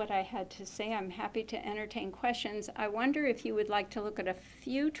close what I had to say. I'm happy to entertain questions. I wonder if you would like to look at a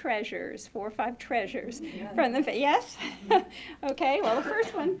few treasures, 4 or 5 treasures from the, yes? Okay, well, the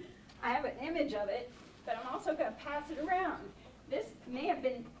first one, I have an image of it, but I'm also going to pass it around. This may have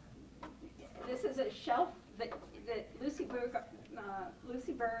been, this is a shelf that Lucy Bird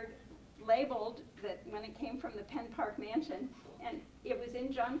labeled that when it came from the Penn Park Mansion, and it was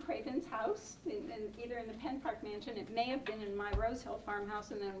in John Craven's house, either in the Penn Park Mansion. It may have been in my Rose Hill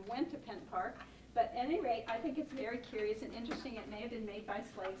farmhouse and then went to Penn Park. But at any rate, I think it's very curious and interesting. It may have been made by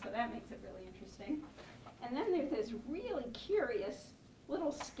slaves, so that makes it really interesting. And then there's this really curious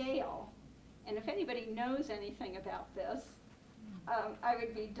little scale. And if anybody knows anything about this, I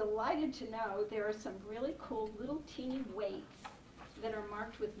would be delighted to know there are some really cool little teeny weights that are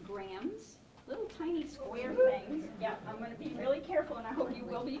marked with grams. Little tiny square things. Yeah, I'm going to be really careful, and I hope you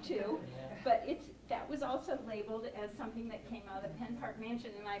will be too. But that was also labeled as something that came out of the Penn Park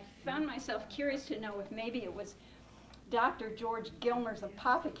Mansion, and I found myself curious to know if maybe it was Dr. George Gilmer's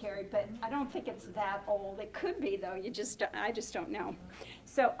apothecary, but I don't think it's that old. It could be, though. I just don't know.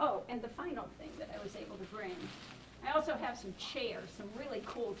 So, oh, and the final thing that I was able to bring. I also have some chairs, some really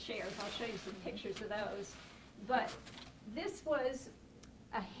cool chairs. I'll show you some pictures of those. But this was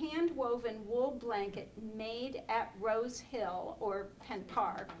a hand-woven wool blanket made at Rose Hill, or Penn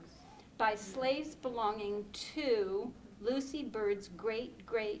Park, by slaves belonging to Lucy Bird's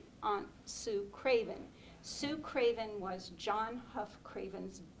great-great-aunt Sue Craven. Sue Craven was John Huff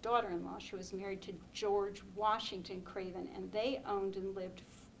Craven's daughter-in-law. She was married to George Washington Craven, and they owned and lived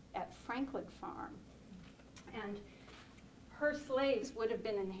at Franklin Farm. And her slaves would have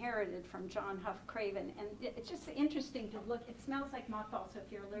been inherited from John Huff Craven, and it's just interesting to look. It smells like mothballs, so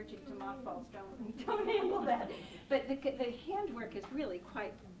if you're allergic to mothballs, don't handle that. But the handwork is really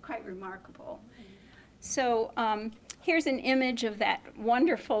quite remarkable. So here's an image of that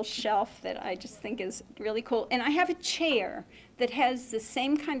wonderful shelf that I just think is really cool. And I have a chair that has the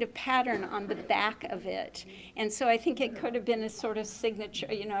same kind of pattern on the back of it. And so I think it could have been a sort of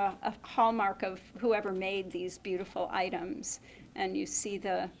signature, you know, a hallmark of whoever made these beautiful items. And you see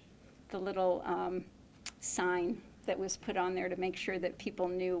the little sign that was put on there to make sure that people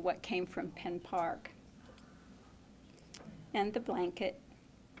knew what came from Penn Park. And the blanket.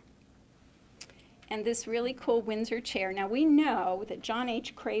 And this really cool Windsor chair. Now we know that John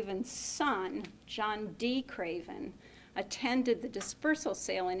H. Craven's son, John D. Craven, attended the dispersal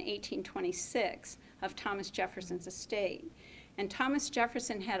sale in 1826 of Thomas Jefferson's estate. And Thomas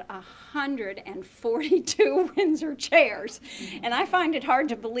Jefferson had 142 Windsor chairs. And I find it hard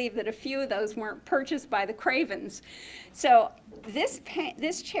to believe that a few of those weren't purchased by the Cravens. So this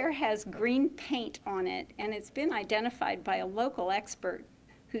chair has green paint on it, and it's been identified by a local expert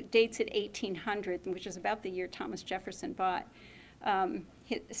who dates it 1800, which is about the year Thomas Jefferson bought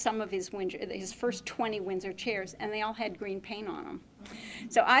some of his first 20 Windsor chairs, and they all had green paint on them.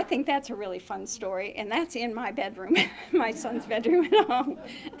 So I think that's a really fun story, and that's in my bedroom, my son's bedroom at home.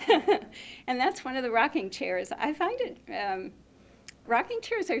 And that's one of the rocking chairs. I find it, rocking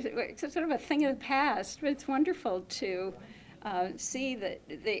chairs are sort of a thing of the past, but it's wonderful to see that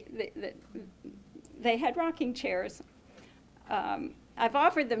they had rocking chairs. I've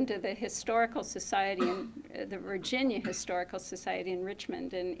offered them to the Historical Society, the Virginia Historical Society in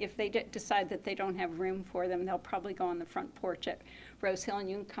Richmond, and if they decide that they don't have room for them, they'll probably go on the front porch at Rose Hill, and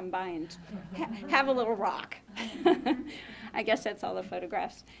you can come by and have a little rock. I guess that's all the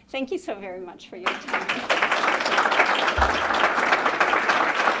photographs. Thank you so very much for your time.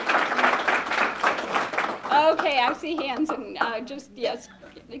 Okay, I see hands, and yes,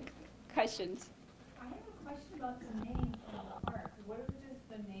 questions. I have a question about the name. Where does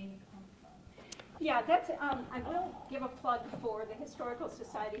the name come from? Yeah, that's, I will give a plug for the Historical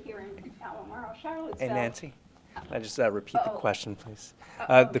Society here in Albemarle, Charlottesville. Hey, Nancy. Can I just repeat the question, please?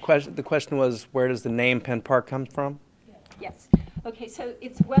 The question was, where does the name Penn Park come from? Yes. Okay, so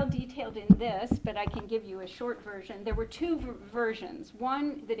it's well detailed in this, but I can give you a short version. There were two versions.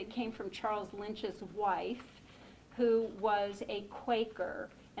 One, that it came from Charles Lynch's wife, who was a Quaker,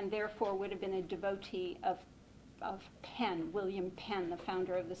 and therefore would have been a devotee of Penn, William Penn, the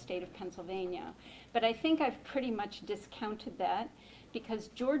founder of the state of Pennsylvania. But I think I've pretty much discounted that, because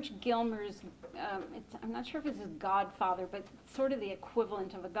George Gilmer's, I'm not sure if it's his godfather, but sort of the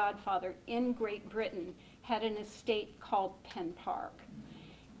equivalent of a godfather in Great Britain, had an estate called Penn Park.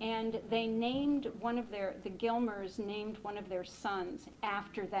 And they named the Gilmers named one of their sons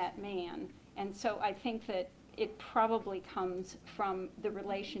after that man. And so I think that it probably comes from the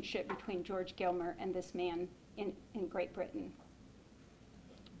relationship between George Gilmer and this man in Great Britain.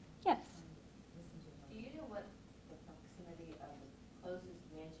 Yes? Do you know what the proximity of the closest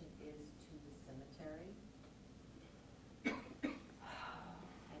mansion is to the cemetery?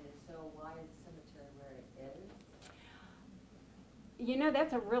 And if so, why is the cemetery where it is? You know,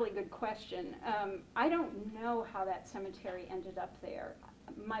 that's a really good question. I don't know how that cemetery ended up there.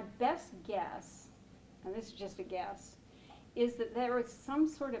 My best guess, and this is just a guess, is that there was some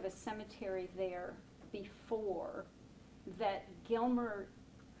sort of a cemetery there before that Gilmer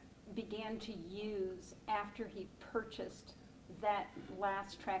began to use after he purchased that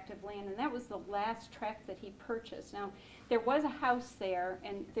last tract of land, and that was the last tract that he purchased. Now, there was a house there,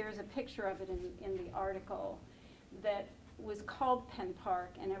 and there's a picture of it in the article, that was called Penn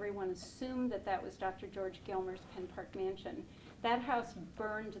Park, and everyone assumed that that was Dr. George Gilmer's Penn Park mansion. That house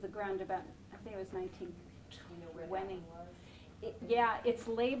burned to the ground about, I think it was 1920. Yeah, it's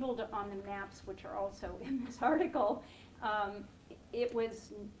labeled on the maps, which are also in this article. It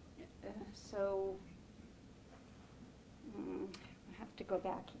was, I have to go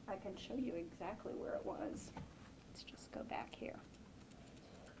back. I can show you exactly where it was. Let's just go back here.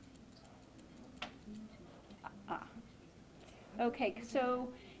 Okay, so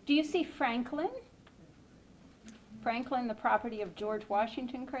do you see Franklin? Franklin, the property of George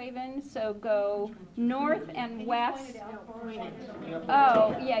Washington Craven. So go north and west.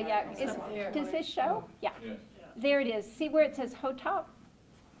 Oh, yeah. Does this show? Yeah. There it is. See where it says Hotop?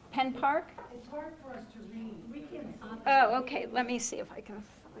 Penn Park? It's hard for us to read. We can. Oh, okay. Let me see if I can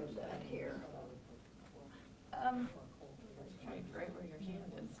find that here. Right where your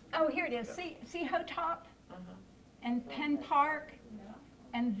hand is. Oh, here it is. See Hotop? And Penn Park?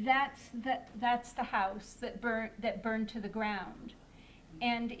 And that's the house that burned to the ground.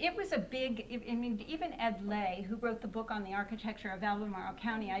 And it was a big, I mean, even Ed Lay, who wrote the book on the architecture of Albemarle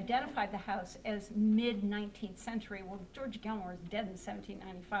County, identified the house as mid-19th century. Well, George Gilmer was dead in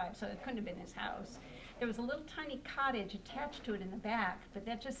 1795, so it couldn't have been his house. There was a little tiny cottage attached to it in the back, but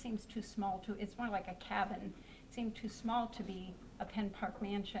that just seems too small it's more like a cabin. It seemed too small to be a Penn Park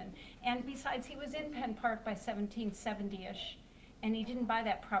mansion. And besides, he was in Penn Park by 1770-ish. And he didn't buy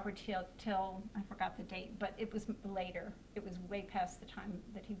that property till, I forgot the date, but it was later. It was way past the time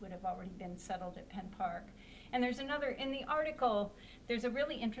that he would have already been settled at Penn Park. And there's another, in the article, there's a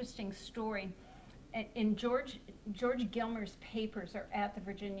really interesting story. In George Gilmer's papers are at the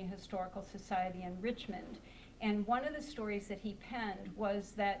Virginia Historical Society in Richmond. And one of the stories that he penned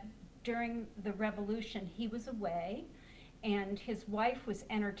was that during the Revolution, he was away, and his wife was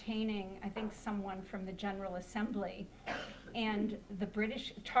entertaining, I think, someone from the General Assembly. And the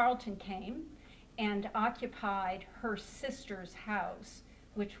British, Tarleton came and occupied her sister's house,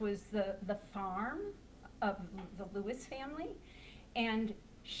 which was the farm of the Lewis family. And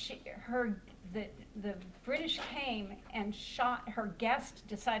the British came and shot, her guest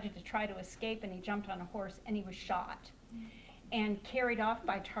decided to try to escape, and he jumped on a horse and he was shot and carried off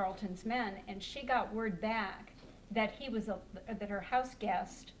by Tarleton's men. And she got word back that that her house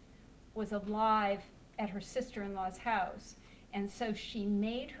guest was alive at her sister-in-law's house. And so she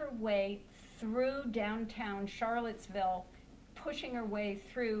made her way through downtown Charlottesville, pushing her way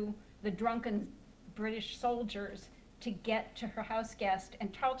through the drunken British soldiers to get to her house guest.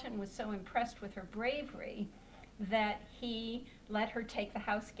 And Tarleton was so impressed with her bravery that he let her take the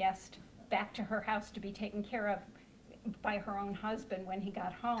house guest back to her house to be taken care of by her own husband when he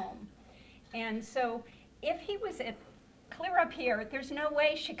got home. And so if he was clear up here, there's no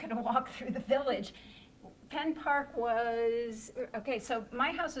way she could have walked through the village. Penn Park was, okay, so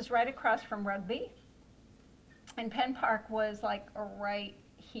my house is right across from Rugby, and Penn Park was like right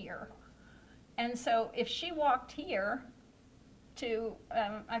here. And so if she walked here to,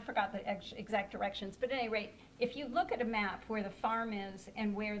 I forgot the exact directions, but at any rate, if you look at a map where the farm is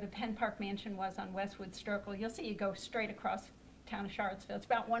and where the Penn Park mansion was on Westwood Circle, you'll see you go straight across town of Charlottesville. It's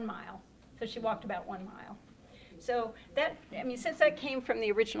about 1 mile. So she walked about 1 mile. So that, I mean, since that came from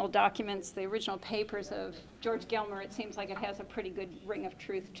the original documents, the original papers of George Gilmer, it seems like it has a pretty good ring of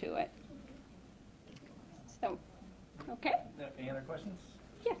truth to it. So, okay? Any other questions?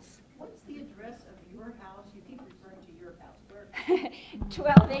 Yes. What's the address of your house? You keep referring to your house. Where?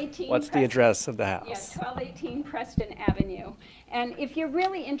 1218. What's the Preston- address of the house? Yeah, 1218 Preston Avenue. And if you're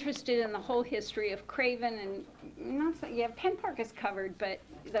really interested in the whole history of Craven, and not so, yeah, Penn Park is covered, but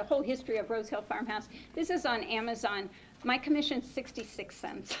the whole history of Rose Hill Farmhouse, this is on Amazon. My commission's 66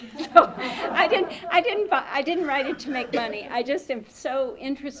 cents. So I didn't write it to make money. I just am so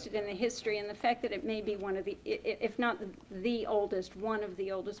interested in the history and the fact that it may be one of the, if not the oldest, one of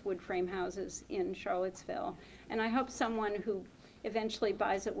the oldest wood frame houses in Charlottesville. And I hope someone who eventually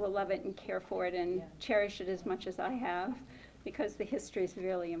buys it will love it and care for it and cherish it as much as I have, because the history is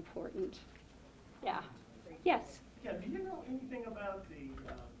really important. Yeah. Yes. Yeah, do you know anything about the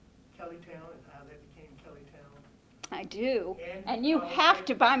Kellytown and how that became Kellytown? I do. And, you have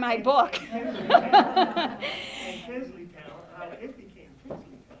to buy my book. And Tinsleytown, how it became Tinsleytown.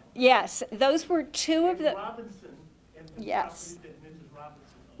 Yes, those were two of the. Robinson and the Yes. property that Mrs.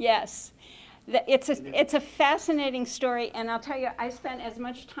 Robinson owned. Yes. It's a fascinating story, and I'll tell you, I spent as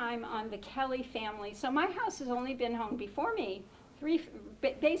much time on the Kelly family. So my house has only been home before me,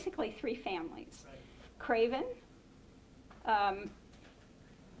 basically three families. Right. Craven,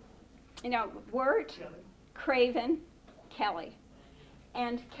 Wirt, Kelly. Craven, Kelly.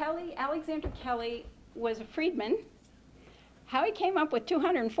 And Kelly, Alexander Kelly, was a freedman. How he came up with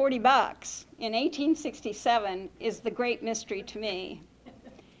 $240 in 1867 is the great mystery to me.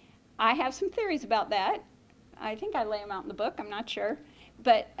 I have some theories about that. I think I lay them out in the book, I'm not sure.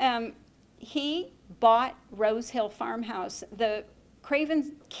 But he bought Rose Hill Farmhouse. The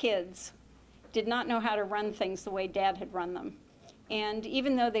Craven kids did not know how to run things the way Dad had run them. And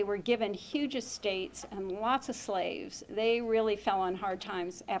even though they were given huge estates and lots of slaves, they really fell on hard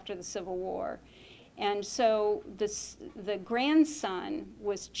times after the Civil War. And so the grandson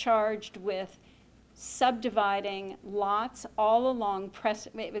was charged with subdividing lots all along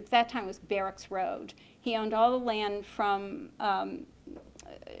at that time it was Barracks Road. He owned all the land from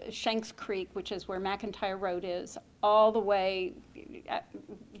Shanks Creek, which is where McIntyre Road is, all the way,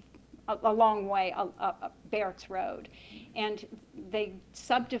 a long way up Barracks Road. And they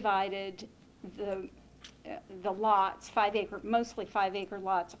subdivided the lots, mostly 5-acre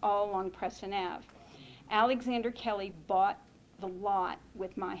lots, all along Preston Ave. Alexander Kelly bought the lot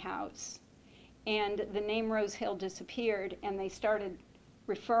with my house, and the name Rose Hill disappeared, and they started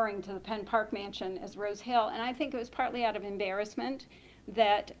referring to the Penn Park mansion as Rose Hill. And I think it was partly out of embarrassment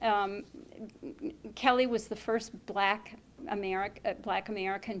that Kelly was the first black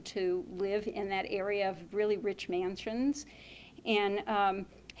American to live in that area of really rich mansions. And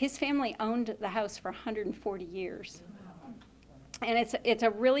his family owned the house for 140 years. And it's a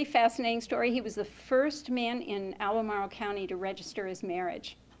really fascinating story. He was the first man in Albemarle County to register his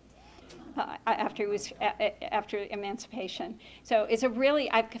marriage after emancipation. So it's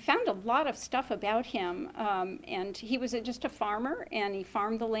I've found a lot of stuff about him. And he was just a farmer, and he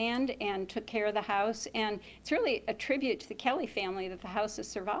farmed the land and took care of the house. And it's really a tribute to the Kelly family that the house has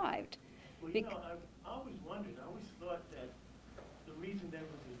survived. Well, you know, I always wondered, I always thought that the reason there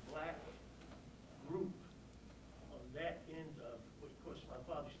was a black group on that end of, what of course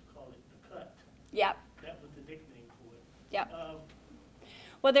my father used to call it the cut. Yep. That was the nickname for it. Yep.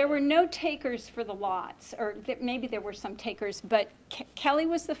 Well, there were no takers for the lots, or maybe there were some takers, but Kelly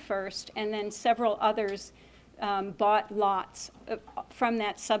was the first, and then several others bought lots from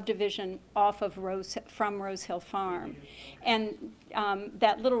that subdivision off of from Rose Hill Farm. And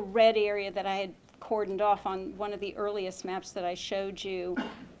that little red area that I had cordoned off on one of the earliest maps that I showed you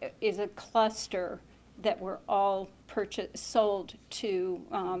is a cluster that were all sold to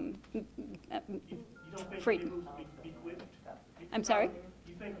You don't think freedom. it was bequeathed? I'm sorry?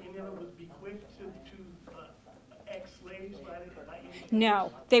 You think any of it was bequeathed to ex-slaves by any?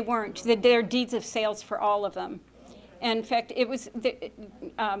 No, they weren't. There are deeds of sales for all of them. And in fact, it was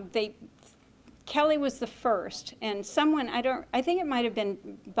Kelly was the first, and someone I think it might have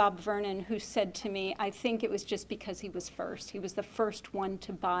been Bob Vernon who said to me, I think it was just because he was first. He was the first one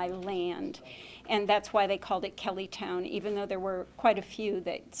to buy land, and that's why they called it Kellytown, even though there were quite a few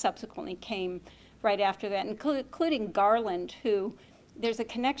that subsequently came right after that, including Garland, who there's a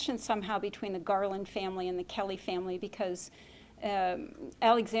connection somehow between the Garland family and the Kelly family, because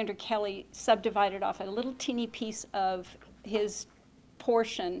Alexander Kelly subdivided off a little teeny piece of his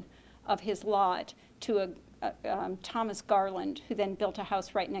portion of his lot to Thomas Garland, who then built a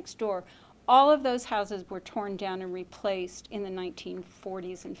house right next door. All of those houses were torn down and replaced in the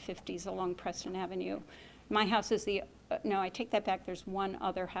 1940s and 50s along Preston Avenue. My house is the, no, I take that back. There's one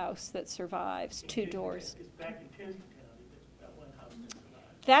other house that survives, two doors. It's back in Tinsley County, that one house that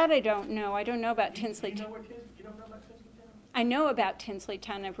survived. That I don't know. I don't know about Tinsley. You know where Tinsley, you don't know about Tinsley County? I know about Tinsley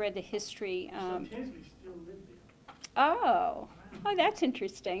Town. I've read the history. So Tinsley still lives there. Oh, that's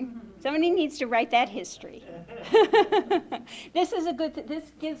interesting. Somebody needs to write that history. This is a good.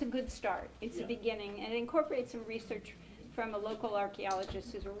 This gives a good start. It's the beginning, and it incorporates some research from a local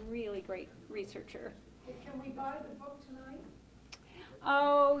archaeologist who's a really great researcher. Can we buy the book tonight?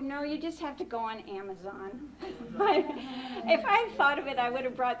 Oh no, you just have to go on Amazon. If I had thought of it, I would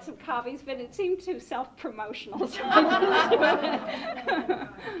have brought some copies, but it seemed too self-promotional. So I didn't do it.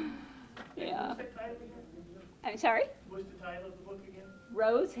 Yeah. What's the title again? I'm sorry. What's the title of the book again?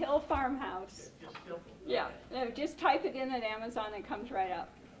 Rose Hill Farmhouse. Just simple. Yeah, no, just type it in at Amazon, it comes right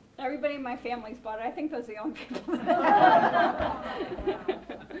up. Everybody in my family's bought it. I think those are the only people.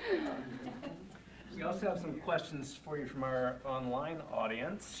 We also have some questions for you from our online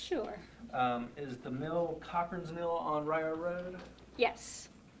audience. Sure. Is the mill Cochran's Mill on Rio Road? Yes,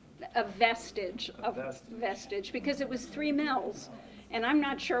 a vestige, A vestige. vestige, because it was 3 mills. And I'm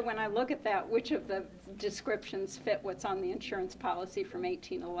not sure when I look at that, which of the descriptions fit what's on the insurance policy from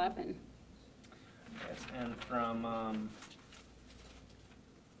 1811. Yes, and from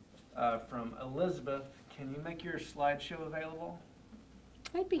Elizabeth, can you make your slideshow available?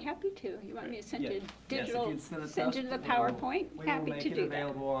 I'd be happy to. You want me to send you Yes, digital, if you'd send it to send us, you the we will- PowerPoint? We will Happy make to it do that.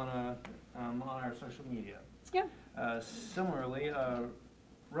 available on our social media. Yeah. Similarly,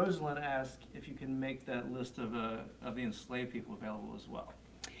 Rosalind asked if you can make that list of the enslaved people available as well.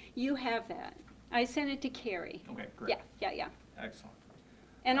 You have that. I sent it to Carrie. Okay, great. Yeah. Excellent.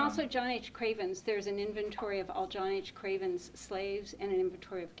 And also John H. Craven's, there's an inventory of all John H. Craven's slaves and an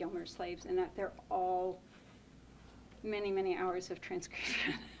inventory of Gilmer slaves, and that they're all many, many hours of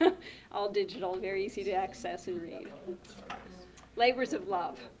transcription. All digital, very easy to access and read. Labors of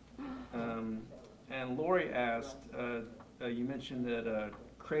love. And Lori asked, you mentioned that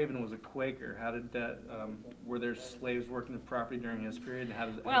Craven was a Quaker. How did that, were there slaves working the property during his period? And how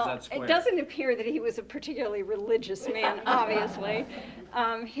does Well, that square? it doesn't appear that he was a particularly religious man, obviously.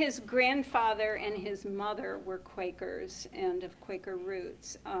 His grandfather and his mother were Quakers and of Quaker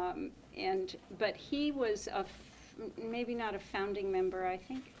roots. But he was maybe not a founding member, I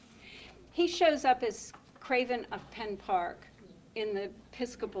think. He shows up as Craven of Penn Park in the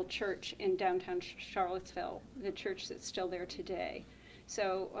Episcopal Church in downtown Charlottesville, the church that's still there today.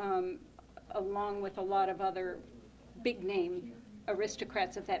 So along with a lot of other big name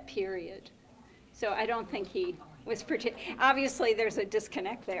aristocrats of that period. So I don't think he was obviously there's a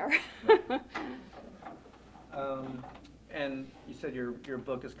disconnect there. And you said your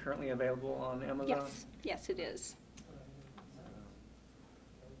book is currently available on Amazon? Yes, it is.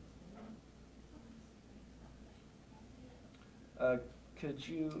 Could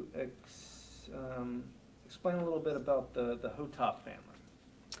you explain a little bit about the Hotop family?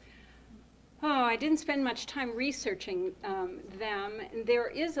 Oh, I didn't spend much time researching them. There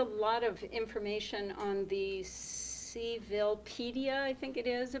is a lot of information on the Sevillepedia, I think it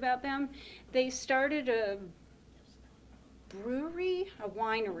is, about them. They started a brewery, a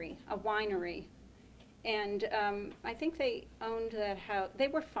winery, and I think they owned that house. They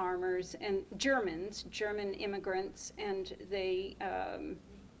were farmers and German immigrants, and they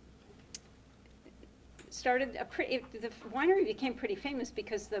started the winery became pretty famous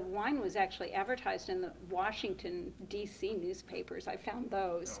because the wine was actually advertised in the Washington, D.C. newspapers. I found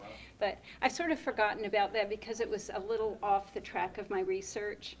those. Oh, wow. But I've sort of forgotten about that because it was a little off the track of my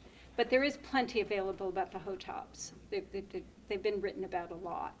research. But there is plenty available about the Hotops. They've been written about a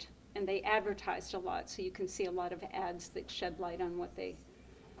lot, and they advertised a lot, so you can see a lot of ads that shed light on what they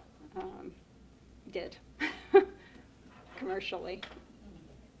did commercially.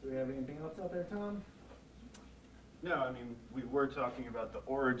 Do we have anything else out there, Tom? No, I mean, we were talking about the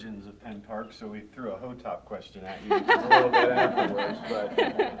origins of Penn Park, so we threw a Hotop question at you a little bit afterwards, but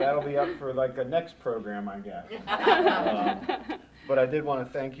that'll be up for like a next program, I guess. But I did want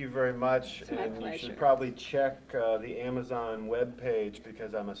to thank you very much, It's my and you pleasure. should probably check the Amazon webpage,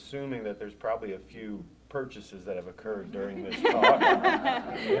 because I'm assuming that there's probably a few purchases that have occurred during this talk.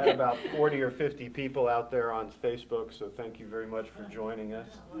 We had about 40 or 50 people out there on Facebook, so thank you very much for joining us.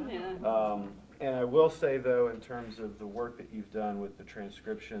 Yeah. And I will say, though, in terms of the work that you've done with the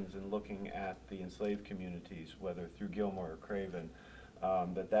transcriptions and looking at the enslaved communities, whether through Gilmer or Craven,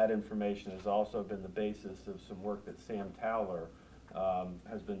 that information has also been the basis of some work that Sam Towler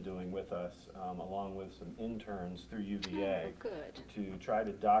has been doing with us, along with some interns through UVA, Oh, good. to try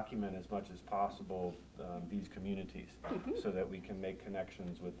to document as much as possible these communities, so that we can make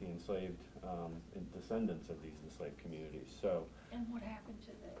connections with the enslaved descendants of these enslaved communities. So, And what happened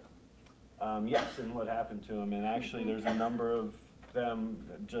to them? yes, and what happened to them. And actually, there's a number of them,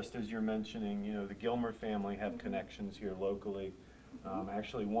 just as you're mentioning, you know, the Gilmer family have connections here locally.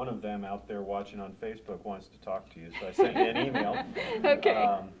 Actually, one of them out there watching on Facebook wants to talk to you, so I sent you an email.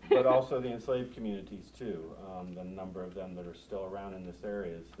 Okay. But also the enslaved communities too. The number of them that are still around in this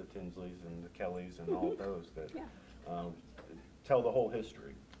area is the Tinsleys and the Kellys and all those that tell the whole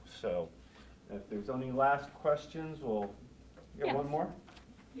history. So if there's any last questions, we'll get Yes. one more.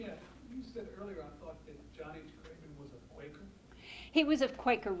 Yeah, you said earlier, I thought that John H. Craven was a Quaker. He was of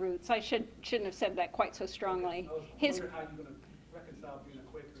Quaker roots. I shouldn't have said that quite so strongly. I was His wondering how you're going to reconcile being a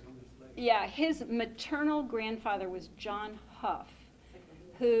Quaker and this lady. Yeah, his maternal grandfather was John Huff,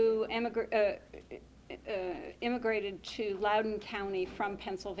 who immigrated to Loudoun County from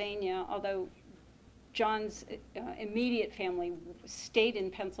Pennsylvania, although John's immediate family stayed in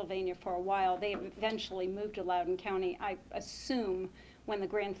Pennsylvania for a while. They eventually moved to Loudoun County, I assume, when the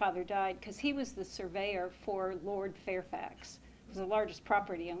grandfather died, because he was the surveyor for Lord Fairfax. He was the largest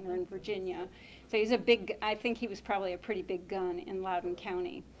property owner in Virginia. So he's I think he was probably a pretty big gun in Loudoun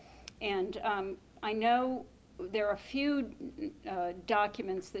County. And I know there are a few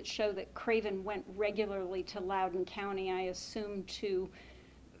documents that show that Craven went regularly to Loudoun County, I assume to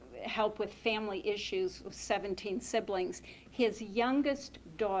help with family issues with 17 siblings. His youngest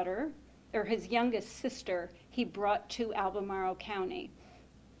daughter, or his youngest sister, he brought to Albemarle County.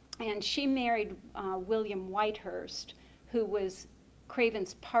 And she married William Whitehurst, who was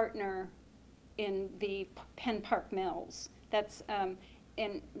Craven's partner in the Penn Park Mills. That's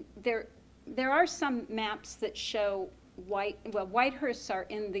and there are some maps that show Whitehursts are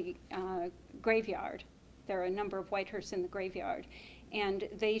in the graveyard. There are a number of Whitehursts in the graveyard, and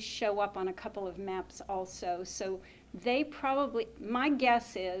they show up on a couple of maps also. So they probably, my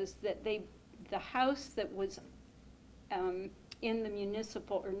guess is that the house that was in the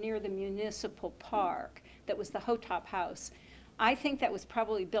municipal or near the municipal park, that was the Hotop house, I think that was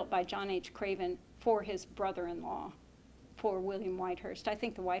probably built by John H. Craven for his brother-in-law, for William Whitehurst. I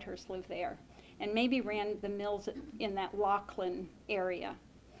think the Whitehursts lived there, and maybe ran the mills in that Laughlin area.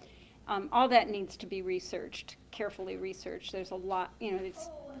 All that needs to be researched, carefully researched. There's a lot, you know, it's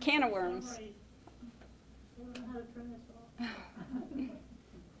a can of worms.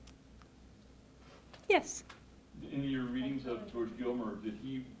 Yes. In your readings of George Gilmer, did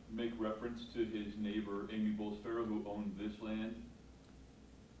he make reference to his neighbor Amy Bullsparrow, who owned this land?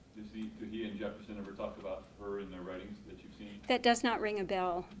 Did he and Jefferson ever talk about her in their writings that you've seen? That does not ring a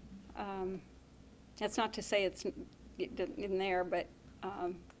bell. That's not to say it's in there, but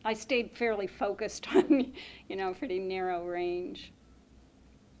I stayed fairly focused on, you know, pretty narrow range.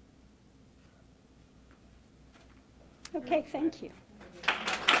 Okay, thank you.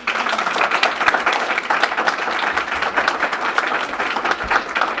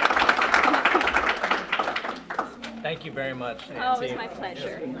 Thank you very much, Nancy. Oh, it was my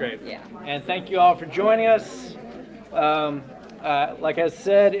pleasure. Great. Yeah. And thank you all for joining us. Like I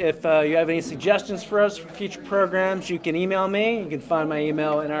said, if you have any suggestions for us for future programs, you can email me. You can find my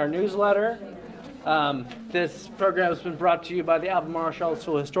email in our newsletter. This program has been brought to you by the Albemarle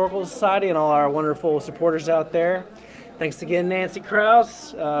Charlottesville Historical Society and all our wonderful supporters out there. Thanks again, Nancy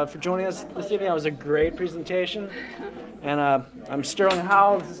Kraus, for joining us this evening. That was a great presentation. And I'm Sterling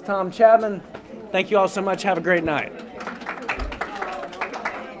Howell. This is Tom Chapman. Thank you all so much. Have a great night.